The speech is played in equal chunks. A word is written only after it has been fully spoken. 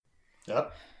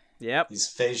Yep. Yep. He's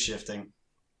phase shifting.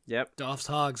 Yep. Dolph's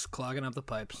hogs clogging up the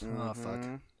pipes. Oh, fuck.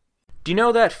 Do you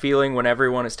know that feeling when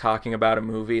everyone is talking about a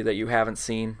movie that you haven't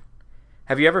seen?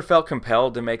 Have you ever felt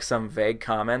compelled to make some vague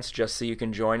comments just so you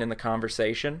can join in the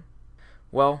conversation?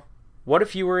 Well, what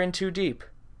if you were in too deep?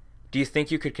 Do you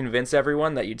think you could convince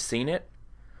everyone that you'd seen it?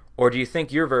 Or do you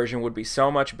think your version would be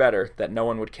so much better that no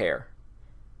one would care?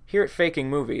 Here at Faking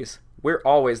Movies, we're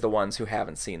always the ones who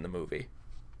haven't seen the movie.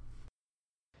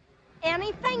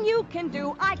 Anything you can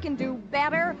do, I can do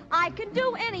better. I can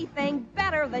do anything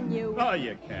better than you. No,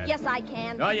 you can't. Yes, I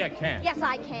can. No, you can't. Yes,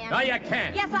 I can. No, you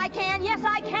can't. Yes, I can. Yes,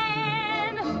 I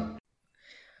can.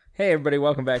 Hey everybody,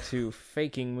 welcome back to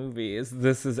Faking Movies.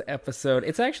 This is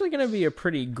it's actually going to be a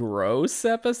pretty gross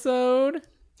episode.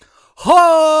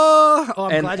 Oh,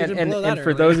 I'm glad you didn't blow that and for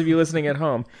earlier. those of you listening at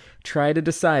home, try to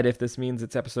decide if this means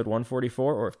it's episode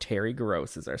 144 or if Terry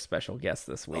Gross is our special guest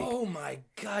this week. Oh my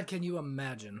god, can you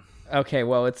imagine? Okay,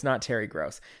 well, it's not Terry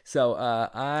Gross. So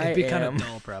It'd be kind of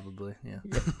dull, probably. Yeah.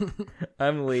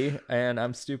 I'm Lee, and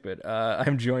I'm stupid.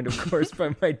 I'm joined, of course,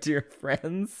 by my dear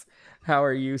friends. How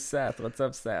are you, Seth? What's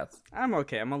up, Seth? I'm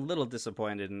okay. I'm a little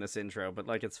disappointed in this intro, but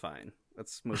it's fine.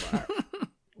 Let's move on.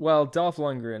 Well, Dolph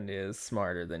Lundgren is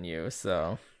smarter than you,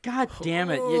 so... God damn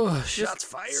it. You Shots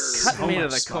fired. cut me to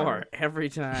the smarter. core every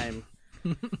time.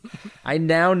 I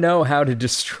now know how to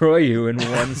destroy you in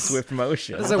one swift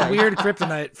motion. That's a weird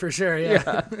kryptonite, for sure,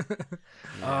 yeah.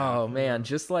 Oh, man,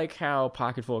 just like how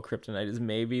Pocketful of Kryptonite is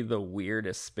maybe the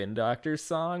weirdest Spin Doctors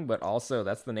song, but also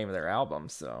that's the name of their album,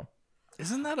 so...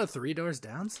 Isn't that a Three Doors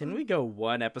Down song? Can we go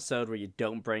one episode where you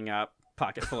don't bring up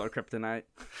Pocket Full of Kryptonite?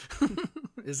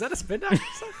 Is that a Spin Doctor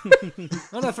song?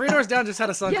 Oh no, Three Doors Down just had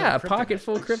a song Yeah, called Kryptonite.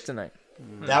 Pocketful of Kryptonite.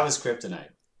 That was Kryptonite.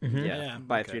 Yeah,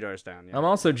 by okay. 3 Doors Down. Yeah. I'm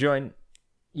also joined...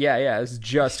 Yeah, it's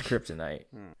just Kryptonite.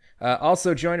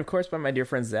 Also joined, of course, by my dear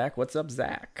friend Zach. What's up,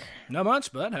 Zach? Not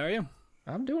much, bud. How are you?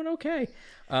 I'm doing okay.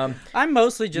 I'm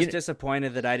mostly just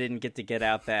disappointed that I didn't get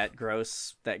out that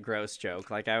gross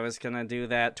joke. I was gonna do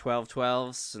that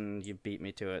 12-12s, and you beat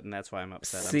me to it, and that's why I'm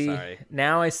upset. See, I'm sorry.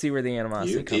 now I see where the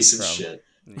animosity You comes piece from. of shit.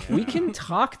 Yeah. We can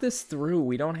talk this through.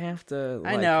 We don't have to.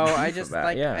 I know. I beef just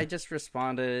about it. Yeah. I just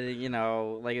responded.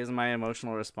 It was my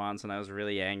emotional response, and I was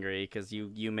really angry because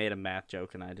you made a math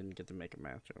joke, and I didn't get to make a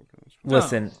math joke.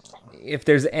 Listen, if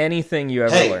there's anything you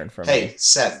ever learn from Hey, me,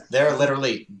 Seth, there are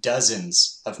literally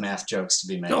dozens of math jokes to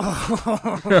be made.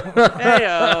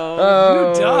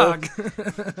 Heyo. You dog.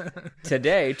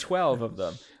 today 12 of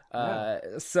them.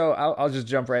 So I'll just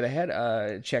jump right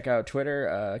ahead. Check out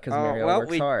Twitter because Mariella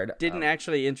works we hard. didn't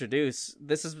actually introduce.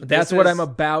 That's what I'm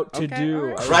about to do. all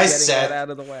right. I was Christ, getting Seth. that out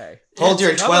of the way. Hold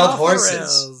your Coming 12 off the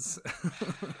horses.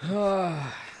 rails.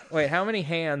 Wait, how many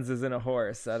hands is in a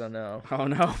horse? I don't know. Oh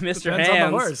no, Mr. Depends Hands.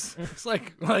 on the horse. It's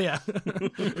well, yeah.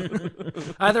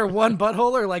 Either one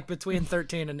butthole or between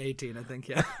 13 and 18, I think,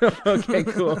 yeah. Okay,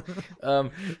 cool.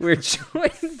 We're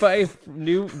joined by a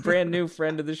brand new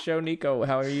friend of the show, Nico.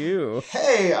 How are you?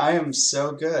 Hey, I am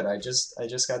so good. I just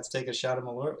got to take a shot of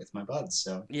Malort with my buds,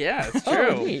 so... Yeah, it's Oh,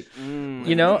 true. neat. Mm.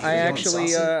 You know, You're I doing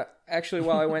saucy. actually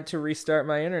while I went to restart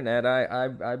my internet,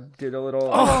 I did a little.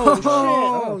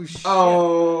 Oh, shit.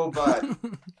 Oh, but...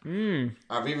 Mm,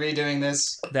 Are we redoing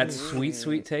this? that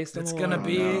sweet taste. It's of going to Malort.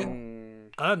 be Mm.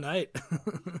 a night.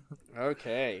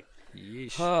 Okay.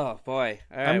 Yeesh. Oh boy.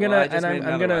 All right, I'm well, gonna I just made I'm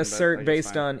another gonna one, but assert it's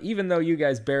based fine. on, even though you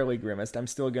guys barely grimaced, I'm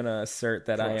still gonna assert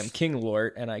that I am King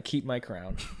Lort and I keep my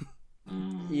crown.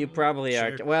 You probably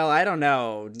are. Sure. Well, I don't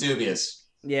know. Dubious.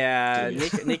 Yeah,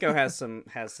 Dude. Nico has some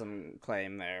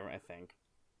claim there, I think.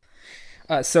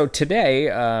 So today,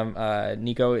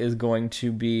 Nico is going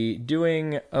to be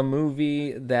doing a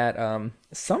movie that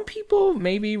some people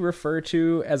maybe refer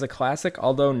to as a classic,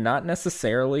 although not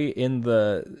necessarily in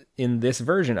this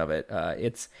version of it.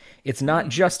 It's not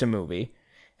just a movie.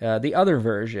 The other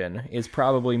version is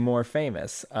probably more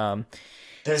famous.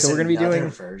 There's So we're gonna be another doing-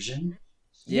 version?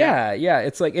 Yeah.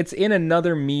 It's in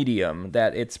another medium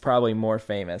that it's probably more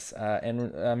famous.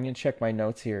 And I'm gonna check my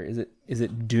notes here. Is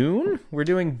it Dune? We're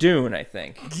doing Dune, I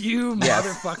think. You Yes.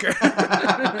 motherfucker.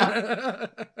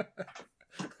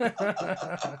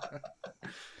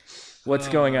 What's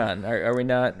going on? Are we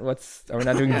not? Are we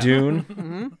not doing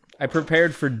Dune? I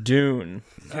prepared for Dune.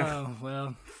 Oh,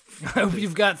 well. I hope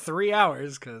you've got 3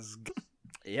 hours, because...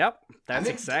 Yep, that's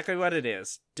mean- exactly what it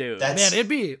is, dude. That's- Man, it'd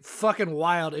be fucking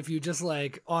wild if you just,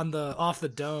 off the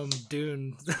dome,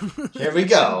 Dune. Here we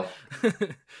go.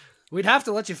 We'd have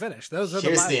to let you finish. Those are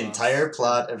Here's the bylaws. entire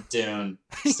plot of Dune,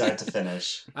 start to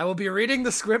finish. I will be reading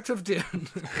the script of Dune.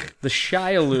 The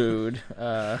Shia-Lude.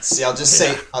 See, I'll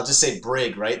just say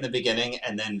Brig right in the beginning,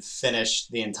 and then finish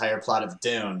the entire plot of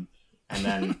Dune, and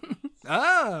then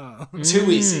Oh, Too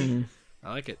easy. I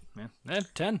like it, man.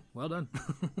 10. Well done.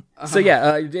 So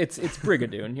yeah, it's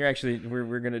Brigadoon. You're actually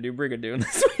we're gonna do Brigadoon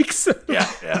this week. So yeah.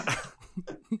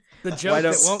 The joke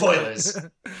that won't Spoilers.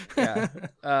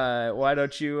 yeah. Why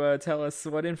don't you tell us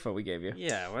what info we gave you?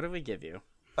 Yeah, what did we give you?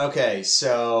 Okay,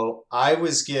 so I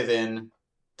was given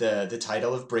the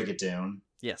title of Brigadoon,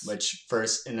 Yes. which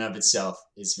first in and of itself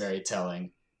is very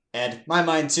telling. And my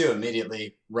mind too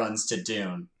immediately runs to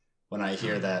Dune when I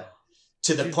hear that.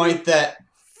 To the point that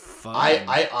Fun.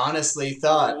 I honestly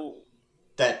thought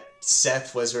that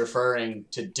Seth was referring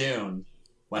to Dune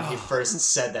when he first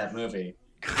said that movie.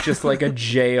 Just like a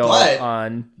jail But-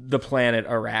 on the planet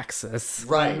Araxis.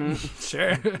 Right.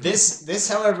 Sure. This,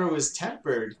 however, was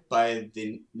tempered by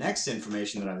the next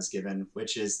information that I was given,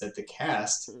 which is that the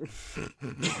cast.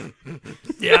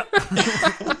 Yeah.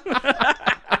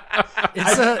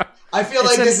 It's I feel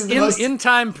like this is the most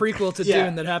in-time prequel to Yeah.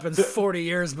 Dune that happens 40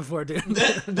 years before Dune.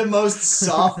 the most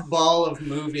softball of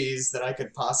movies that I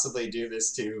could possibly do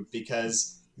this to,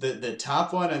 because the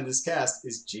top one in this cast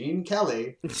is Gene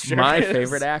Kelly, My is.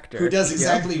 favorite actor. who does Yeah.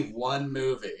 exactly one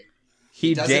movie.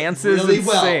 He does it dances really and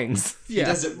well. sings. He Yeah.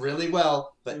 does it really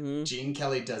well, but Mhm. Gene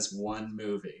Kelly does one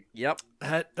movie. Yep.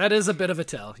 That is a bit of a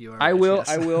tell. You are. I right, will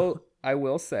yes. I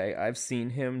will say I've seen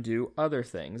him do other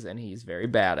things and he's very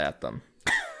bad at them.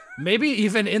 Maybe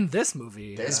even in this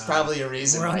movie. There's probably a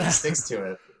reason we're on why he that. sticks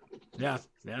to it. Yeah.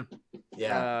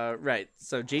 Yeah. Right.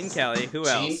 So Gene Kelly. Who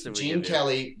else? did we Gene give you?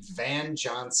 Kelly, Van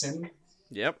Johnson,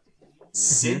 Yep.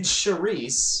 Sid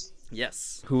Charisse,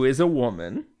 Yes. Who is a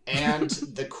woman. and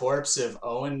the corpse of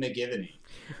Owen McGivney.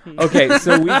 Okay,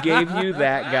 so we gave you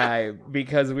that guy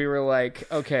because we were like,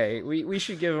 okay, we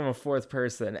should give him a fourth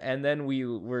person. And then we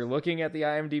were looking at the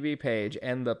IMDb page,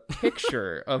 and the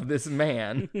picture of this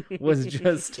man was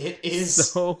just It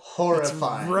is so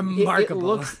horrifying.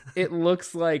 Remarkable. It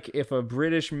looks like if a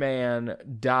British man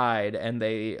died and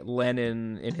they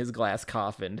Lenin in his glass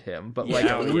coffined him, but like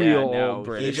Yeah, a yeah, real no. old He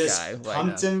British just guy. Like,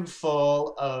 pumped him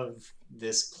full of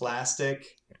this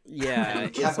plastic Yeah. and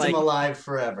It's kept like him alive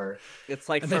forever. it's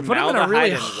like And they put him in a formaldehyde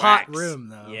really and hot wax. room,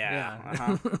 though. Yeah.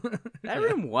 Uh-huh. That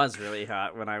room was really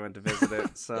hot when I went to visit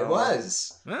it. So It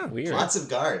was. Oh, weird. Lots of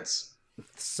guards.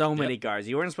 so many guards.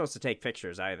 You weren't supposed to take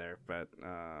pictures either, but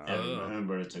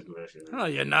Everybody took a picture. Oh,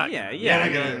 you're not. yeah, gonna- yeah.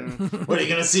 Yeah, I mean, What are you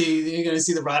gonna see? You're gonna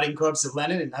see the rotting corpse of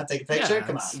Lenin and not take a picture? Yeah,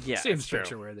 Come on. it's- Yeah, Seems it's true.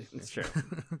 picture worthy. it's true.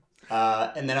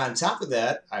 And then on top of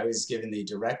that, I was given the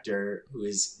director, who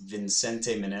is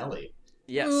Vincente Minnelli.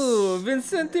 Yes. Ooh,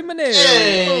 Vincente Minnelli.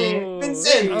 Hey, Oh.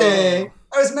 Vincente! Oh.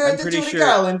 I was married I'm to pretty Judy sure-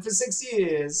 Garland for 6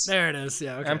 years. There it is.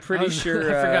 Yeah. Okay. I'm pretty sure.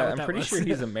 I forgot what I'm that pretty was. sure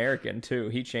he's American too.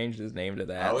 He changed his name to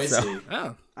that. How is so. he?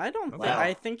 Oh. I don't think Wow.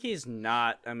 I think he's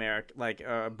not American, like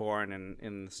born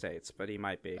in the States, but he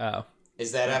might be. Oh,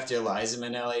 Is that after Liza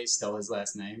Minnelli stole his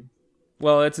last name?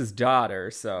 well, it's his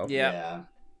daughter. So Yeah.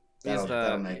 That'll, He's the-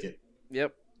 that'll make it.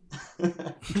 Yep.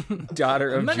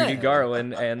 daughter of Judy Minnelli.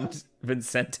 Garland and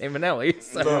Vincente Minnelli.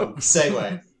 So. Boom.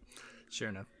 Segue. Sure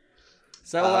enough.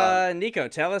 So, Nico,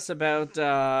 tell us about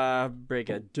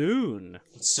Brigadoon.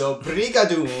 So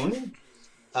Brigadoon,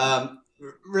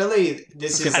 really,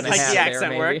 this is I Kinda like half the there, accent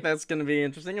maybe. work. That's going to be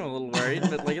interesting. I'm a little worried,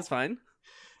 but like it's fine.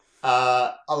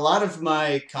 a lot of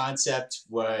my concept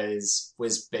was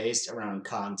based around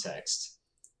context,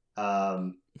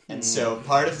 and so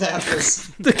part of that was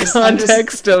The just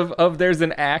context of there's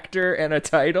an actor and a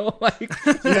title, like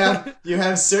you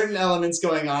have certain elements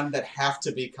going on that have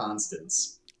to be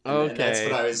constants. And that's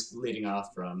Okay. what I was leading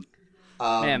off from.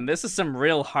 Man, this is some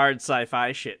real hard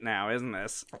sci-fi shit now, isn't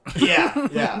this?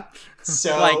 Yeah.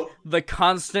 So Like the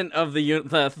constant of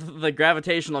the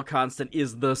gravitational constant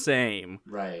is the same.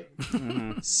 right.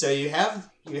 So you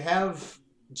have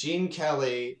Gene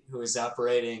Kelly, who is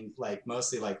operating like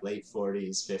mostly like late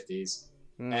 40s, 50s,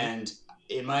 and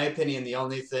in my opinion, the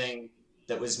only thing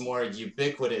that was more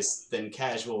ubiquitous than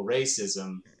casual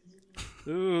racism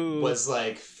Ooh. was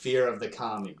like fear of the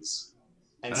commies,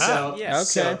 and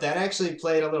yes. so Okay. that actually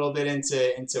played a little bit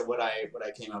into what I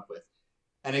came up with.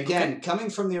 And again, coming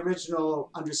from the original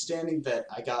understanding that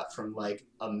I got from like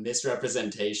a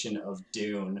misrepresentation of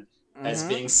Dune as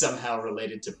being somehow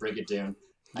related to Brigadoon,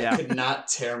 Yeah. I could not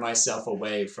tear myself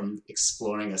away from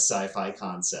exploring a sci-fi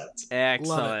concept.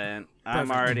 Excellent. I am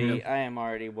Perfect.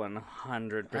 already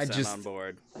 100% on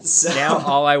board. So, now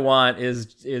all I want is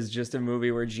just a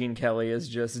movie where Gene Kelly is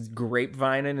just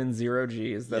grapevining and zero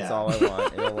G's. That's Yeah. all I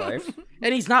want in a life.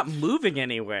 And he's not moving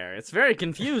anywhere. It's very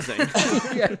confusing.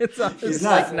 Yeah, it's He's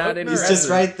like not. not He's just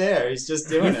right there. He's just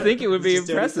doing You it. think it would be He's just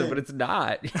doing his impressive, thing. but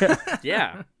it's not.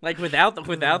 Yeah, like without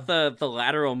the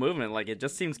lateral movement, like it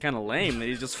just seems kind of lame that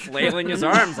he's just flailing his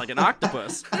arms like an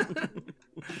octopus.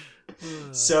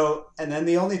 So, and then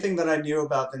the only thing that I knew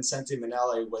about Vincente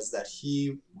Minnelli was that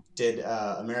he did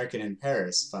American in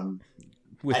Paris.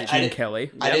 With I Gene didn't-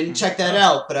 Kelly. I didn't check that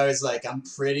out, but I was like, I'm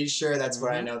pretty sure that's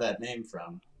where I know that name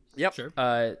from. Yep. Sure.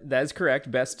 That is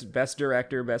correct. Best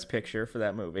director, best picture for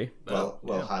that movie. Well,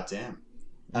 yeah. hot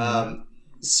damn.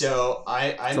 So I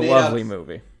It's a made lovely up,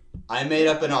 movie. I made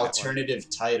up an alternative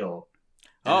title.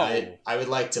 And Oh. I would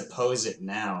like to pose it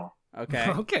now, Okay.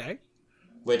 Okay.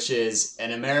 which is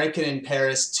An American in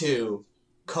Paris 2,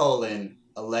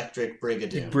 Electric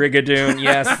Brigadoon. Brigadoon,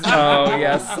 yes. Oh,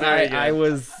 yes. Very good. I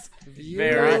was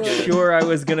Very not good. sure I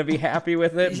was going to be happy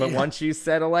with it, but Yeah. once you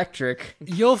said electric,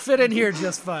 You'll fit in here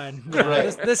just fine. Yeah,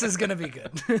 Right. this is gonna be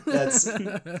good.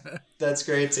 That's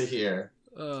great to hear.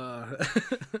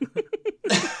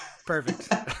 Perfect.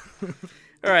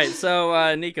 All right,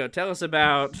 so Nico, tell us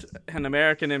about An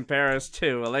American in Paris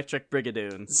 2, Electric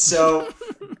Brigadoon. So,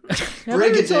 have I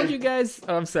ever told Brigadoon. you guys?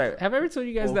 Oh, I'm sorry. Have I ever told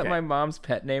you guys that Okay. my mom's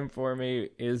pet name for me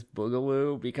is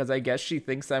Boogaloo because I guess she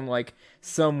thinks I'm like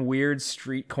some weird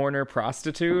street corner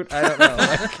prostitute? I don't know.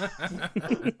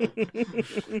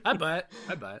 Like, I buy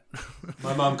it.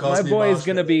 My mom calls my me boy is Mosh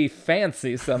gonna Pit. be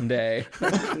fancy someday.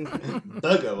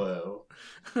 Boogaloo.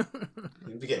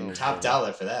 You'd be getting top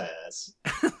dollar for that ass.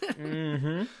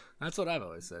 Mm-hmm. That's what I've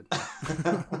always said.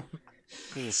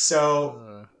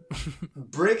 So,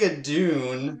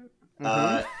 Brigadoon,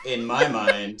 in my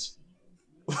mind,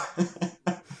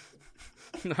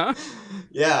 Huh?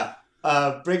 yeah,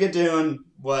 Brigadoon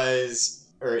was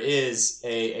or is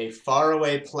a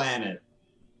faraway planet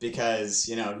because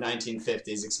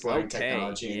 1950s exploring Okay,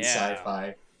 technology and yeah.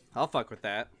 sci-fi. I'll fuck with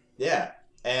that. Yeah.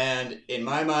 And in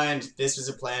my mind, this was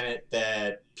a planet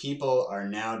that people are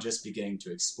now just beginning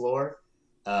to explore.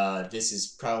 This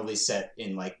is probably set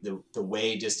in like the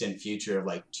way distant future of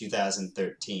like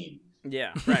 2013.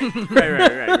 Yeah, right.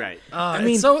 I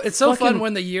mean, it's so fun fucking-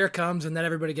 when the year comes and then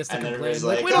everybody gets to And then complain. everybody's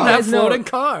Like, like, we don't "Oh, have guys know- floating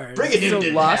cars. Brigadoon So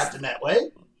didn't Lost- happen that way.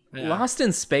 Yeah. Lost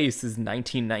in Space is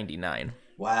 1999.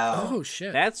 Wow. Oh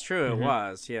shit. That's true. It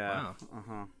was. Yeah. Wow.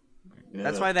 Uh-huh. Yeah.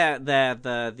 That's why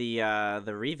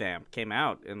the revamp came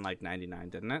out in like '99,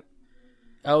 didn't it?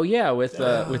 Oh yeah, with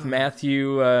Matt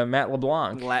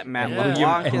LeBlanc. Matt Yeah.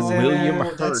 LeBlanc is and in William it.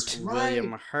 Hurt. That's right.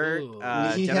 William Hurt. Ooh.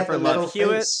 He had Jennifer the metal Love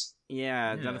Hewitt. face.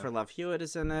 Yeah, Yeah. Jennifer Love Hewitt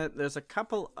is in it. There's a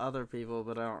couple other people,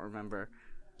 but I don't remember.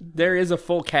 There is a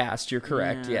full cast. You're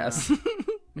correct. Yeah. Yes.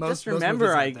 Just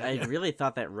remember, I movies have that, yeah. really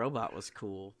thought that robot was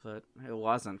cool, but it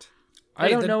wasn't. I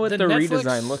Hey, don't know what the Netflix-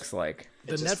 redesign looks like.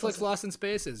 The It just Netflix wasn't. Lost in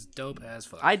Space is dope as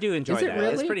fuck. I do enjoy Is it that.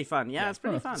 It's really? pretty fun. Yeah, it's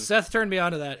pretty fun. Seth turned me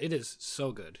on to that. It is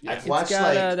so good. I've It's watched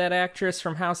got like that actress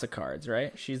from House of Cards,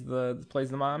 right? She's plays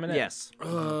the mom in it. Yes.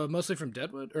 Mostly from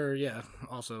Deadwood, or yeah,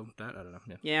 also that I don't know.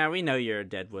 Yeah. Yeah, we know you're a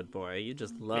Deadwood boy. You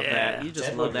just love Yeah. that. You just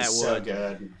Deadwood love that was so wood.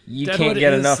 good. You Deadwood can't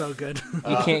get is enough. so good.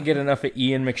 You can't get enough of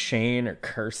Ian McShane or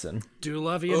Curson. Do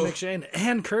love Ian Oof. McShane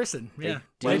and Curson. Yeah,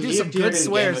 When they do he some appeared good in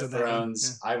swears Game in of that one.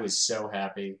 Thrones, I was so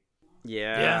happy.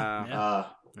 Yeah.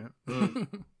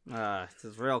 Yeah. It's a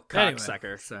real Anyway,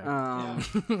 cocksucker.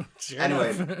 sorry. Sure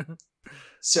Anyway. enough.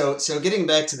 So getting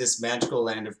back to this magical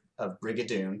land of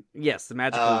Brigadoon, Yes, the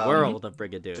magical world of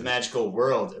Brigadoon. the magical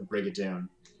world of Brigadoon.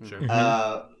 Sure.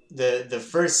 The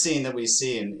first scene that we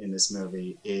see in this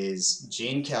movie is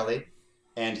Gene Kelly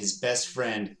and his best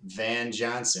friend Van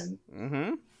Johnson,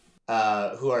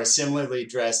 Mm-hmm. who are similarly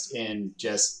dressed in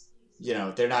just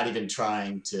they're not even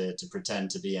trying to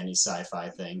pretend to be any sci-fi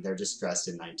thing. They're just dressed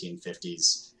in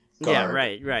 1950s garb. Yeah,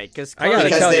 right. Because I gotta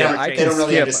Because tell they you, don't, I they can don't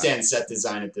really skip. understand set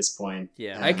design at this point.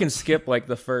 Yeah. I can skip like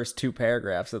the first 2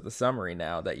 paragraphs of the summary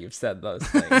now that you've said those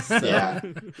things. So. Yeah,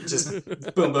 just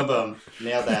boom, boom, boom,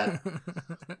 nailed that.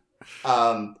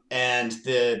 And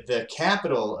the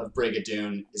capital of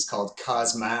Brigadoon is called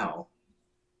Cosmau,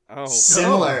 Oh,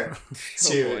 similar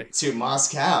boy. to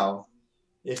Moscow,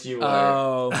 if you were.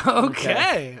 Oh,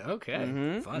 Okay. Okay.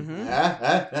 Mhm, Fun.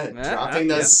 mhm. Dropping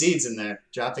those yep. seeds in there.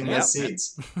 Dropping Yep. those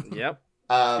seeds. Yep.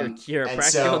 You're a And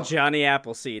practical so, Johnny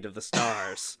Appleseed of the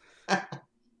stars.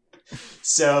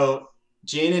 so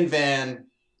Gene and Van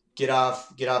get off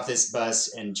this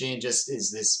bus, and Gene just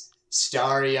is this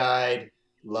starry-eyed,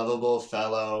 lovable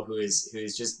fellow who is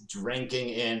just drinking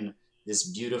in this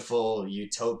beautiful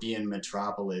utopian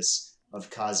metropolis of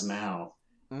Cosmau.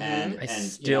 Mhm. And I and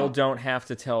still don't have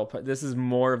to tell. This is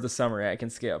more of the summary I can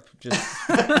skip. Just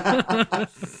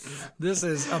This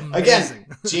is amazing. again,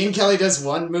 Gene Kelly does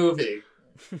one movie,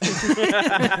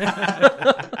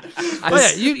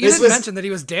 You didn't mention that he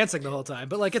was dancing the whole time,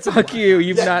 but like it's a Fuck you.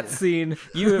 You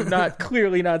have not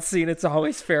clearly not seen It's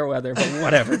Always Fair Weather, but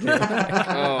whatever, dude.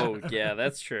 Oh, yeah,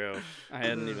 that's true. I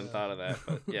hadn't even thought of that,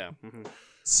 but yeah. Mm-hmm.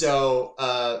 So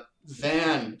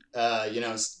Van,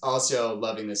 also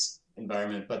loving this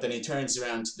environment, but then he turns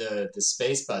around to the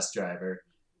space bus driver,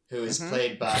 who is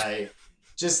played by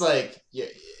just like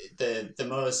the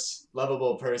most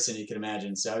lovable person you can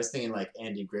imagine. So I was thinking like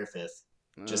Andy Griffith,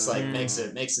 just like makes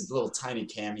a little tiny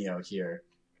cameo here.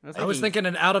 I was thinking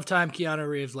an out of time Keanu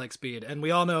Reeves like speed, and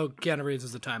we all know Keanu Reeves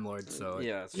is a Time Lord, so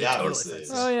yeah, obviously.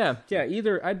 Oh yeah.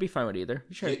 Either I'd be fine with either.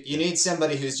 Sure. You need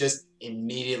somebody who's just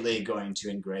immediately going to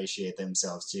ingratiate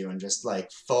themselves to you and just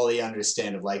like fully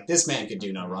understand of like, this man could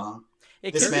do no wrong.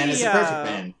 This man is a perfect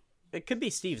man. It could be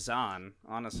Steve Zahn,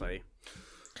 honestly.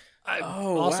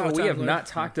 Wow, we have not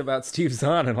talked about Steve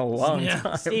Zahn in a long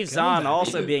time. Steve Zahn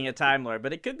also being a Time Lord,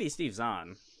 but it could be Steve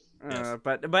Zahn. Yes.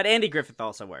 But Andy Griffith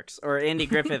also works, or Andy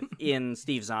Griffith in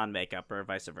Steve Zahn makeup, or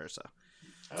vice versa.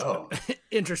 Oh,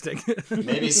 interesting.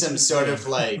 Maybe some sort of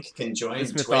like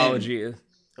conjoined mythology. Twin.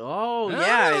 Oh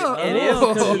yeah, it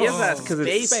is. He is a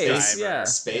space driver. Yeah,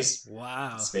 space.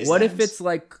 Wow. Space what times. if it's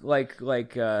like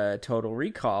Total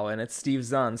Recall and it's Steve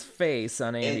Zahn's face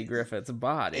on Andy Griffith's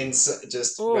body?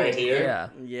 Just right here.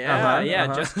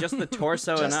 Yeah. Just the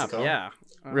torso and up. Yeah.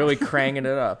 Really cranking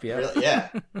it up, yeah. Really, yeah.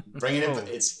 Bringing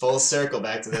it's full circle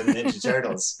back to the Ninja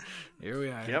Turtles. Here we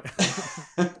are. Yep.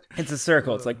 It's a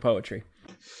circle. It's like poetry.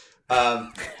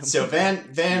 So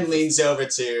Van leans over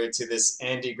to this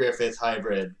Andy Griffith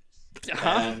hybrid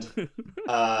and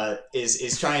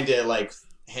is trying to like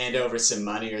hand over some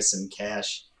money or some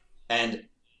cash, and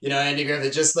Andy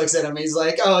Griffith just looks at him. He's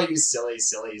like, "Oh, you silly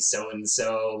so and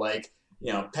so," like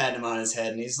patting him on his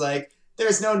head, and he's like,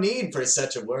 "There's no need for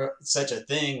such a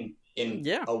thing in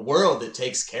a world that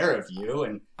takes care of you."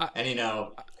 And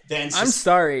Van's I'm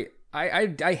sorry.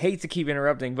 I hate to keep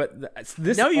interrupting, but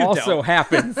this you also don't.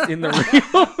 happens in the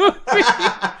real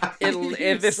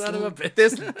movie.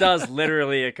 This does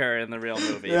literally occur in the real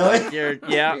movie. Really?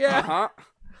 Like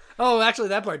Oh, actually,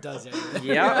 that part does.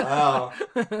 Yeah. Wow.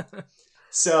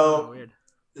 So, Weird.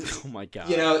 Oh my god.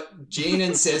 Gene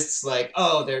insists like,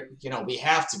 "Oh, we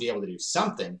have to be able to do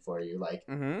something for you. Like,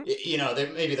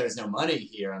 maybe there's no money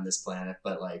here on this planet,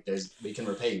 but like, we can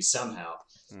repay you somehow."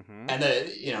 Mm-hmm. And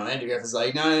Andy Griffith's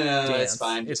like, no, it's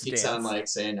fine. Just keeps on like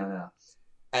saying no.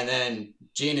 And then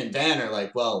Gene and Van are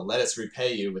like, well, let us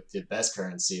repay you with the best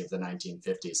currency of the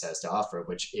 1950s has to offer,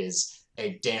 which is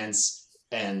a dance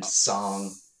and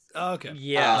song. Okay.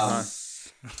 Yeah.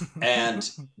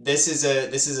 And this is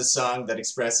a song that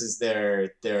expresses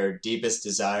their deepest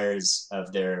desires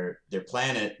of their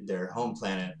planet, their home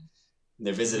planet.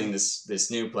 They're visiting this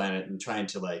new planet and trying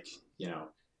to like,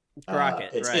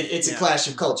 Rocket, it's a clash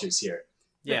of cultures here.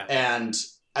 Yeah. And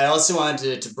I also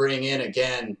wanted to bring in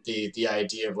again the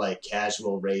idea of like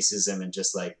casual racism and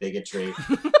just like bigotry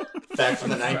back from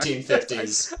the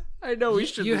 1950s. I know we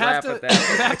should You laugh have at to. that.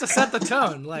 You have to set the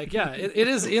tone. Like, it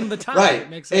is in the time. Right. It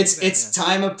makes sense. It's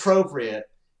time appropriate.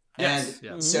 Yes, And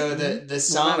yes. so the Well,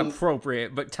 song not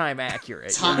appropropriate, but time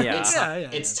accurate.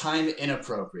 it's time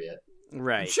inappropriate.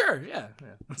 Right. Sure. Yeah.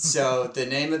 So the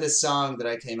name of the song that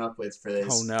I came up with for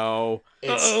this, Oh no.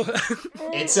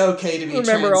 it's okay to be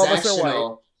Remember, all of us are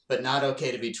transactional, but not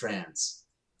okay to be trans.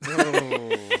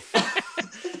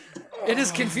 It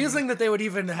is confusing that they would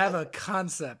even have a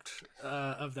concept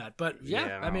of that, but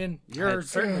Yeah. I mean, you're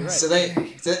certainly right. So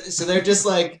they're just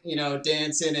like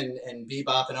dancing and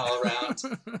bebopping all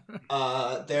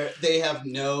around. They have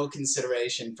no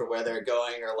consideration for where they're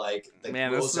going or like the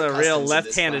Man, rules this is or a real customs of this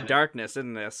left-handed planet. darkness,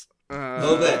 isn't this? A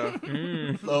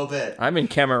little bit. I'm in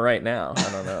Kemmer right now. I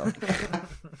don't know.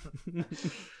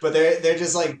 But they're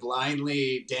just like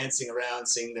blindly dancing around,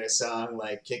 singing their song,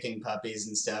 like kicking puppies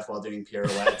and stuff while doing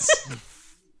pirouettes.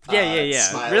 Yeah.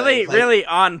 Smiling, Really, like- really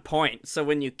on point. So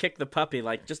when you kick the puppy,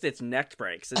 like just its neck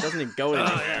breaks. It doesn't even go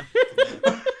anywhere.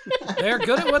 They're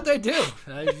good at what they do.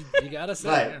 You gotta say.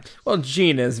 Right. Yeah. Well,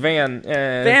 Gene is Van.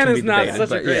 Van can is be not debated, such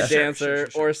a but great yeah. dancer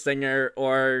or singer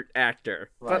or actor,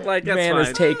 Right. but like that's Van fine.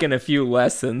 has taken a few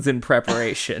lessons in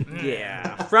preparation.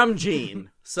 Yeah, from Gene.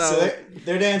 So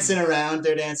they're dancing around.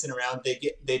 They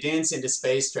dance into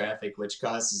space traffic, which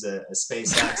causes a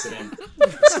space accident.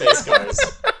 Space cars.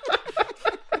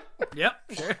 Yep.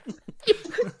 Sure.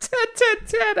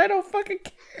 Ted, I don't fucking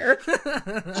care.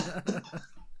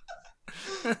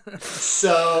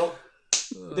 So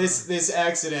this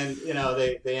accident,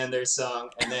 they end their song,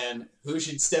 and then who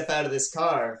should step out of this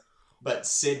car but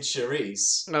Sid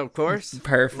Charisse, of course.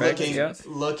 Perfect. Yeah.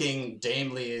 looking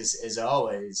damely as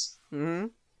always. Mm-hmm.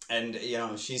 And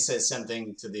she says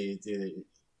something to the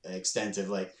extent of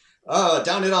like, "Oh,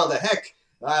 down it all the heck!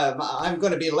 I'm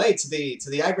going to be late to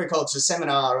the agriculture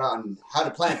seminar on how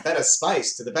to plant better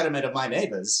spice to the betterment of my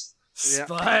neighbors."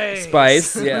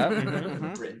 Spice,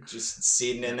 yeah. Just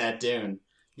seeding in that dune.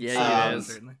 Yeah, he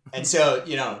is. And so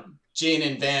Gene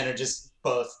and Van are just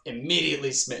both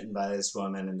immediately smitten by this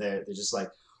woman, and they're just like,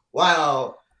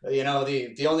 "Wow,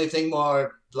 the only thing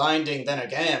more blinding than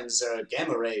gams are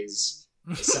gamma rays."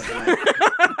 Or something like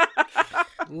that.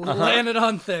 Landed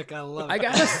on thick. I love it. I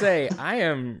gotta say, I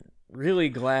am really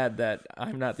glad that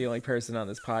I'm not the only person on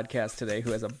this podcast today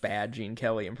who has a bad Gene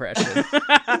Kelly impression.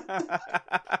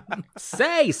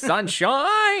 Say,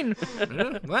 sunshine!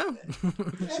 Well,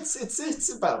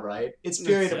 it's about right. It's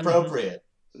period appropriate.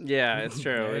 Yeah, it's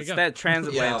true. It's go. that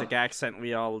transatlantic accent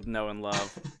we all know and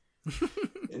love.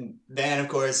 And Van, of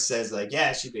course, says like,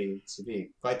 "Yeah, she'd be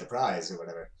quite the prize," or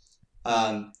whatever.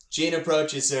 Gene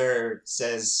approaches her,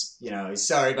 says, he's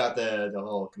sorry about the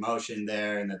whole commotion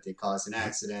there and that they caused an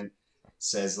accident.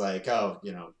 Says like, "Oh,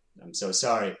 I'm so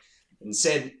sorry." And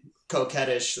Sid,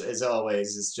 coquettish as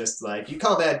always, is just like, "You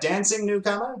call that dancing,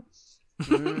 newcomer?"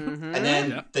 Mm-hmm. And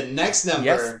then the next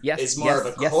number is more of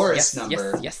a chorus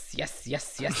number. Yes.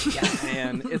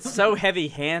 Man, it's so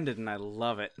heavy-handed, and I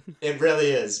love it. It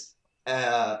really is.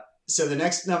 So the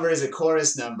next number is a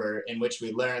chorus number in which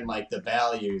we learn like the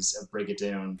values of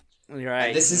Brigadoon. Right.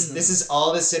 And this is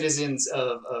all the citizens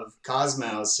of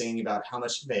Cosmos singing about how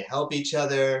much they help each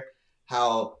other,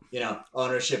 how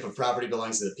ownership of property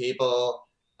belongs to the people,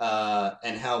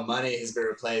 and how money has been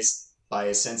replaced by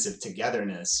a sense of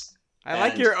togetherness. I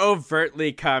like your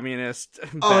overtly communist.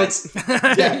 Oh, it's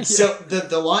yeah. So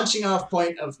the launching off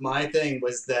point of my thing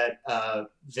was that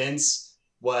Vince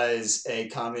was a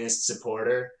communist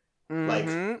supporter. Mm-hmm.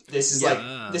 Like this is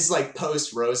like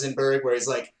post Rosenberg, where he's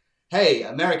like, "Hey,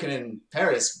 American in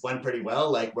Paris went pretty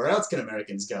well. Like, where else can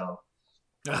Americans go?"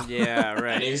 Yeah,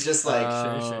 right. And he was just like,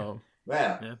 Sure.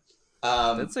 "Wow." Yeah.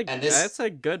 That's a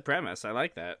good premise. I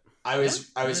like that. I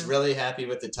was really happy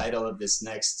with the title of this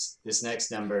next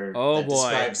number. Oh, that boy.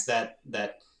 Describes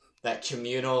that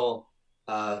communal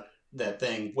that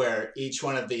thing where each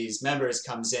one of these members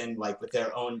comes in like with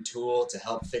their own tool to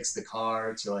help fix the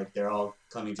car, to like they're all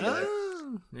coming together,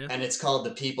 and it's called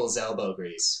the People's Elbow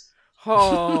Grease.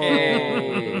 Oh,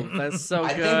 that's so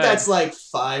good. I think that's like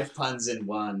 5 puns in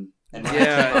one, and when I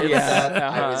came up with that,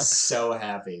 I was so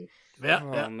happy.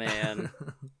 Yeah. Man.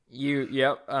 You're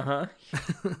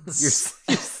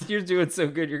doing so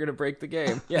good, you're gonna break the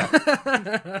game. Yeah.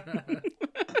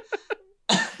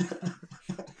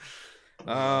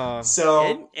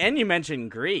 So and you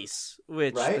mentioned Grease,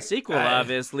 which Right? the sequel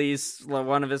of is Lee's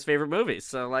one of his favorite movies.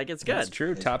 So like, it's good. That's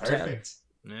true. it's Top 10. perfect.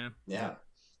 Yeah.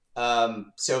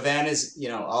 So Van is,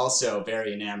 also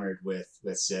very enamored with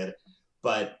Sid,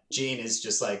 but Gene is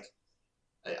just like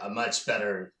a much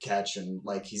better catch, and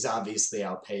like he's obviously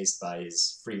outpaced by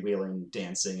his freewheeling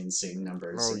dancing and singing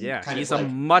numbers. Oh and yeah, kind he's of a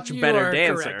like, much You better are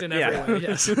dancer. correct in Yeah. every way,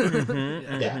 yes.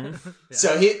 yeah.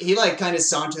 So he like kind of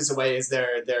saunters away as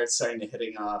they're starting to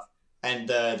hitting off, and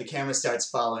the camera starts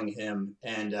following him,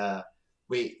 and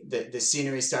the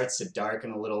scenery starts to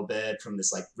darken a little bit from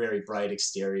this like very bright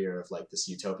exterior of like this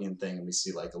utopian thing, and we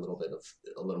see like a little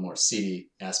more seedy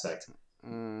aspect.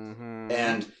 Mm-hmm.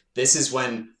 And this is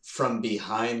when from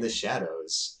behind the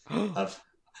shadows of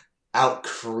out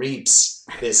creeps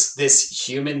this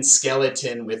human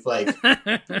skeleton with like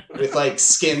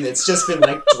skin that's just been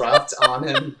like dropped on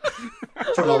him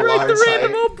from a large the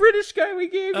random height. old British guy we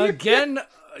gave you. Again,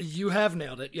 you have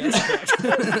nailed it. Yes,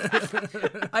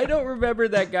 correct. I don't remember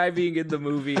that guy being in the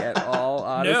movie at all,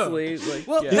 honestly. Like,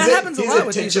 Well, yeah. that happens a He's lot a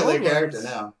with these titular old character ones.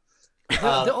 now.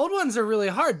 The old ones are really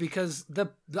hard because the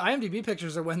IMDb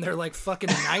pictures are when they're like fucking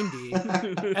 90,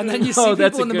 and then you see Oh,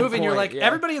 that's people in a the good movie and you're point, like, yeah.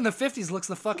 everybody in the 50s looks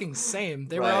the fucking same.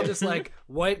 They were all Right. just like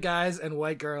white guys and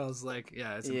white girls. Like,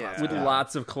 yeah, it's impossible. With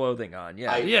lots of clothing on,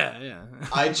 yeah. Yeah.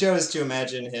 I chose to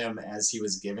imagine him as he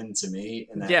was given to me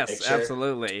in that Yes, picture.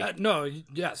 absolutely. No,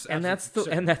 yes, and that's the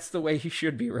absolutely. and that's the way he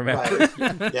should be remembered.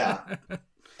 Right. Yeah.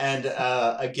 And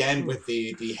again with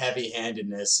the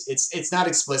heavy-handedness, it's not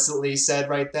explicitly said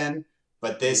right then,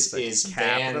 but this He's a is Van's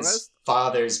capitalist?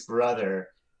 father's brother,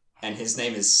 and his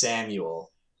name is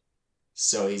Samuel.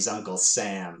 So he's Uncle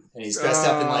Sam, and he's dressed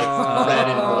up in like red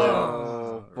and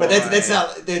blue. But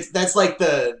that's like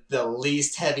the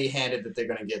least heavy-handed that they're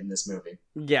going to get in this movie.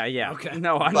 Yeah. Okay.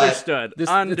 No, understood. It's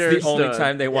Understood. the only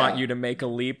time they want Yeah. you to make a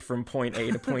leap from point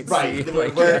A to point Right. C.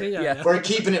 Like, We're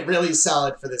keeping it really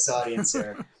solid for this audience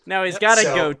here. Now he's got a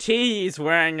So- goatee. He's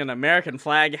wearing an American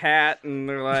flag hat, and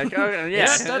they're like, "Oh yeah,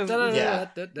 Yeah.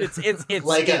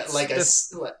 it's Like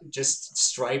this- just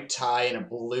striped tie and a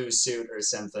blue suit or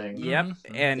something. Yep,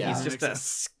 and Yeah. he's just Makes a sense.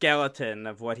 skeleton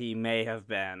of what he may have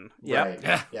been. Yep. Right.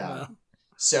 Yeah. Yeah. Well.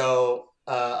 So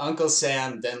Uncle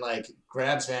Sam then like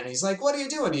grabs Van and he's like, "What are you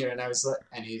doing here?"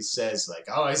 And he says like,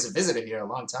 "Oh, I was a visitor here a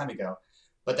long time ago."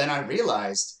 But then I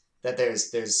realized that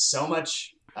there's so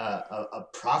much a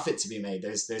profit to be made.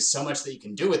 There's so much that you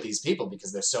can do with these people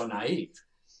because they're so naive.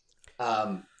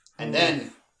 And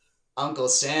then Uncle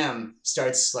Sam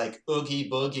starts like oogie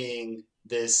boogieing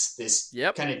this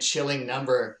Yep. kind of chilling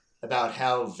number about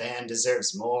how Van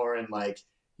deserves more and like,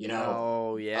 you know,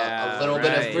 Oh yeah. a little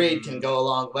bit of right. greed can go a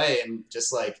long way, and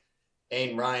just like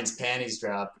Ayn Rand's panties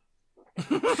drop.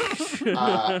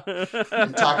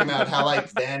 And talking about how like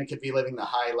Van could be living the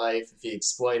high life if he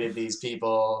exploited these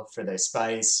people for their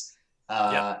spice,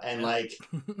 and like,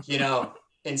 you know,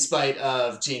 in spite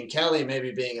of Gene Kelly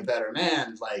maybe being a better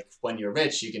man, like when you're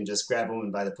rich you can just grab a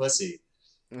woman by the pussy.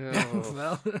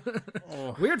 Oh.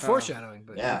 Well, weird foreshadowing,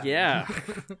 but Yeah. Yeah.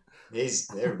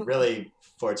 They're really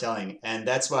foretelling, and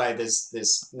that's why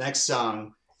this next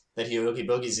song that he oogie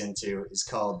boogies into is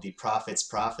called "The Prophet's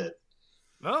Prophet."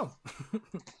 Oh,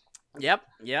 Yep.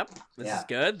 This Yeah. is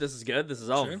good. This is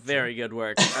all Sure, very good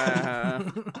work.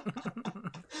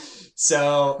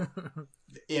 So,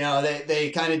 you know,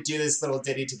 they kind of do this little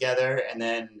ditty together, and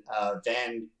then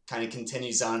Van kind of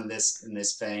continues on in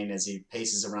this vein as he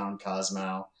paces around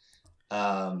Cosmo,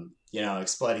 you know,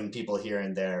 exploiting people here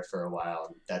and there for a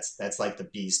while. That's like the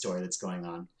B story that's going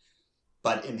on.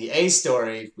 But in the A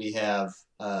story, we have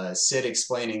Sid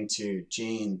explaining to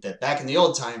Gene that back in the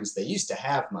old times they used to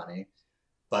have money,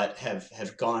 but have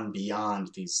gone beyond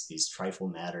these trifle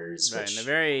matters. Right, which, in a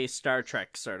very Star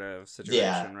Trek sort of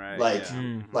situation, right? like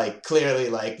Yeah. like clearly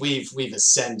like we've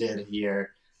ascended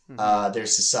here. Mhm. Their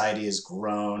society has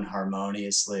grown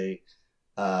harmoniously.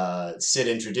 Sid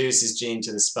introduces Gene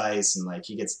to the spice, and like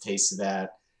he gets a taste of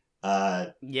that.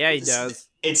 Yeah, he does.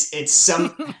 It's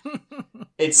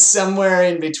somewhere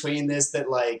in between this that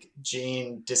like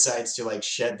Gene decides to like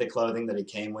shed the clothing that he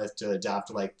came with to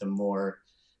adopt like the more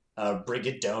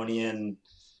Brigadonian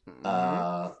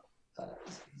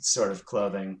sort of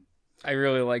clothing. I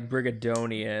really like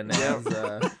Brigadonian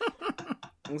as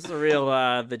This is a real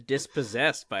The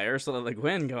Dispossessed by Ursula Le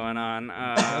Guin going on.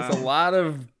 there's a lot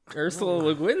of Ursula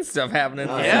Le Guin stuff happening.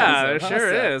 Oh, in Yeah, this it episode,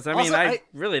 sure huh? is. I Also, mean, I I-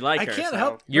 really like I her. can't so-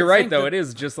 help. You're but right, think though. that- It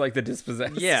is just like The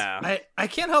Dispossessed. Yeah. I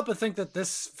can't help but think that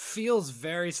this feels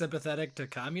very sympathetic to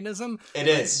communism. It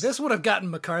is. This would have gotten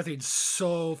McCarthy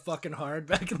so fucking hard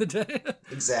back in the day.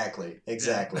 Exactly.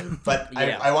 But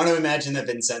Yeah. I want to imagine that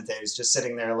Vincente is just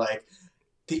sitting there like,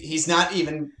 he's not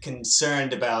even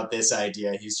concerned about this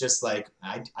idea. He's just like,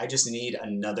 I just need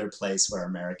another place where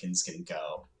Americans can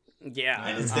go. Yeah.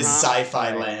 And it's this Uh-huh.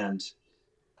 sci-fi Right. land.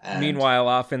 And Meanwhile,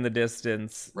 off in the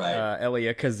distance, Right.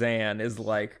 Elia Kazan is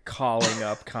like calling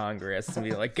up Congress to be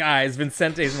like, "Guys,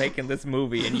 Vincente's making this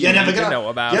movie, and you you're never need to gonna know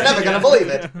about You're it." never gonna believe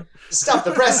it. Stop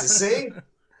the presses, see?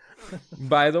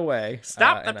 By the way,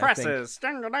 Stop the and presses.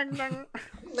 Ding, ding, ding.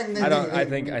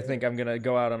 I think I'm gonna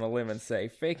go out on a limb and say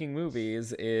faking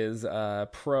movies is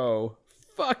pro.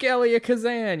 Fuck Elia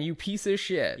Kazan, you piece of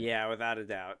shit. Yeah, without a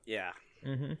doubt. Yeah.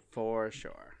 Mhm. For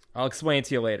sure. I'll explain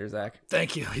to you later, Zach.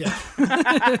 Thank you. Yeah.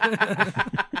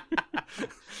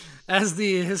 As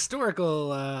the historical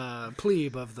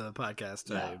plebe of the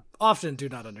podcast, I often do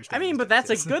not understand. I mean, these but that's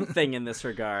a things. good thing in this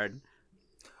regard.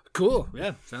 Cool.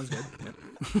 Yeah, sounds good.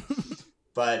 Yeah.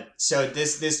 But so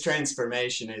this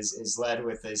transformation is led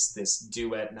with this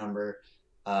duet number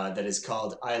that is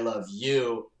called "I Love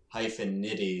You"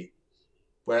 -Nitty,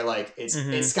 where like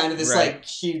it's kind of this right. like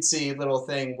cutesy little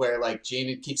thing where like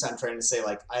Gene keeps on trying to say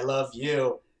like "I love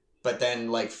you," but then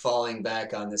like falling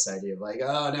back on this idea of like,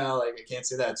 oh no, like I can't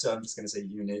say that, so I'm just gonna say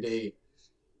unity.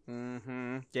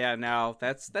 Mm-hmm. Yeah, no,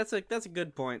 that's a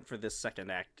good point for this second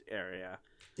act area.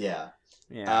 Yeah.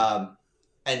 Yeah.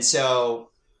 And so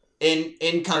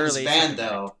in comes Early Van second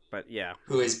though, act, but yeah.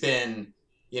 who has been,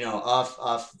 you know,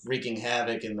 off wreaking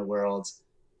havoc in the world.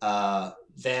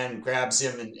 Van grabs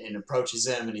him and approaches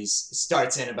him, and he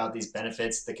starts in about these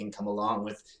benefits that can come along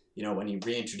with, you know, when you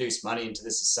reintroduce money into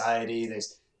the society.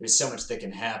 There's so much that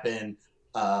can happen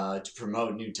to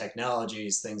promote new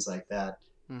technologies, things like that.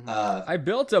 Mm-hmm. I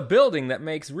built a building that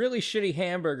makes really shitty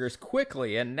hamburgers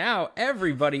quickly, and now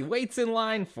everybody waits in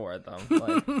line for them.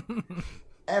 Like,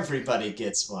 everybody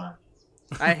gets one.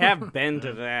 I have been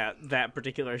to that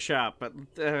particular shop, but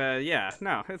yeah,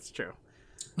 no, it's true.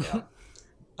 Yeah.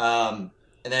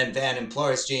 And then Van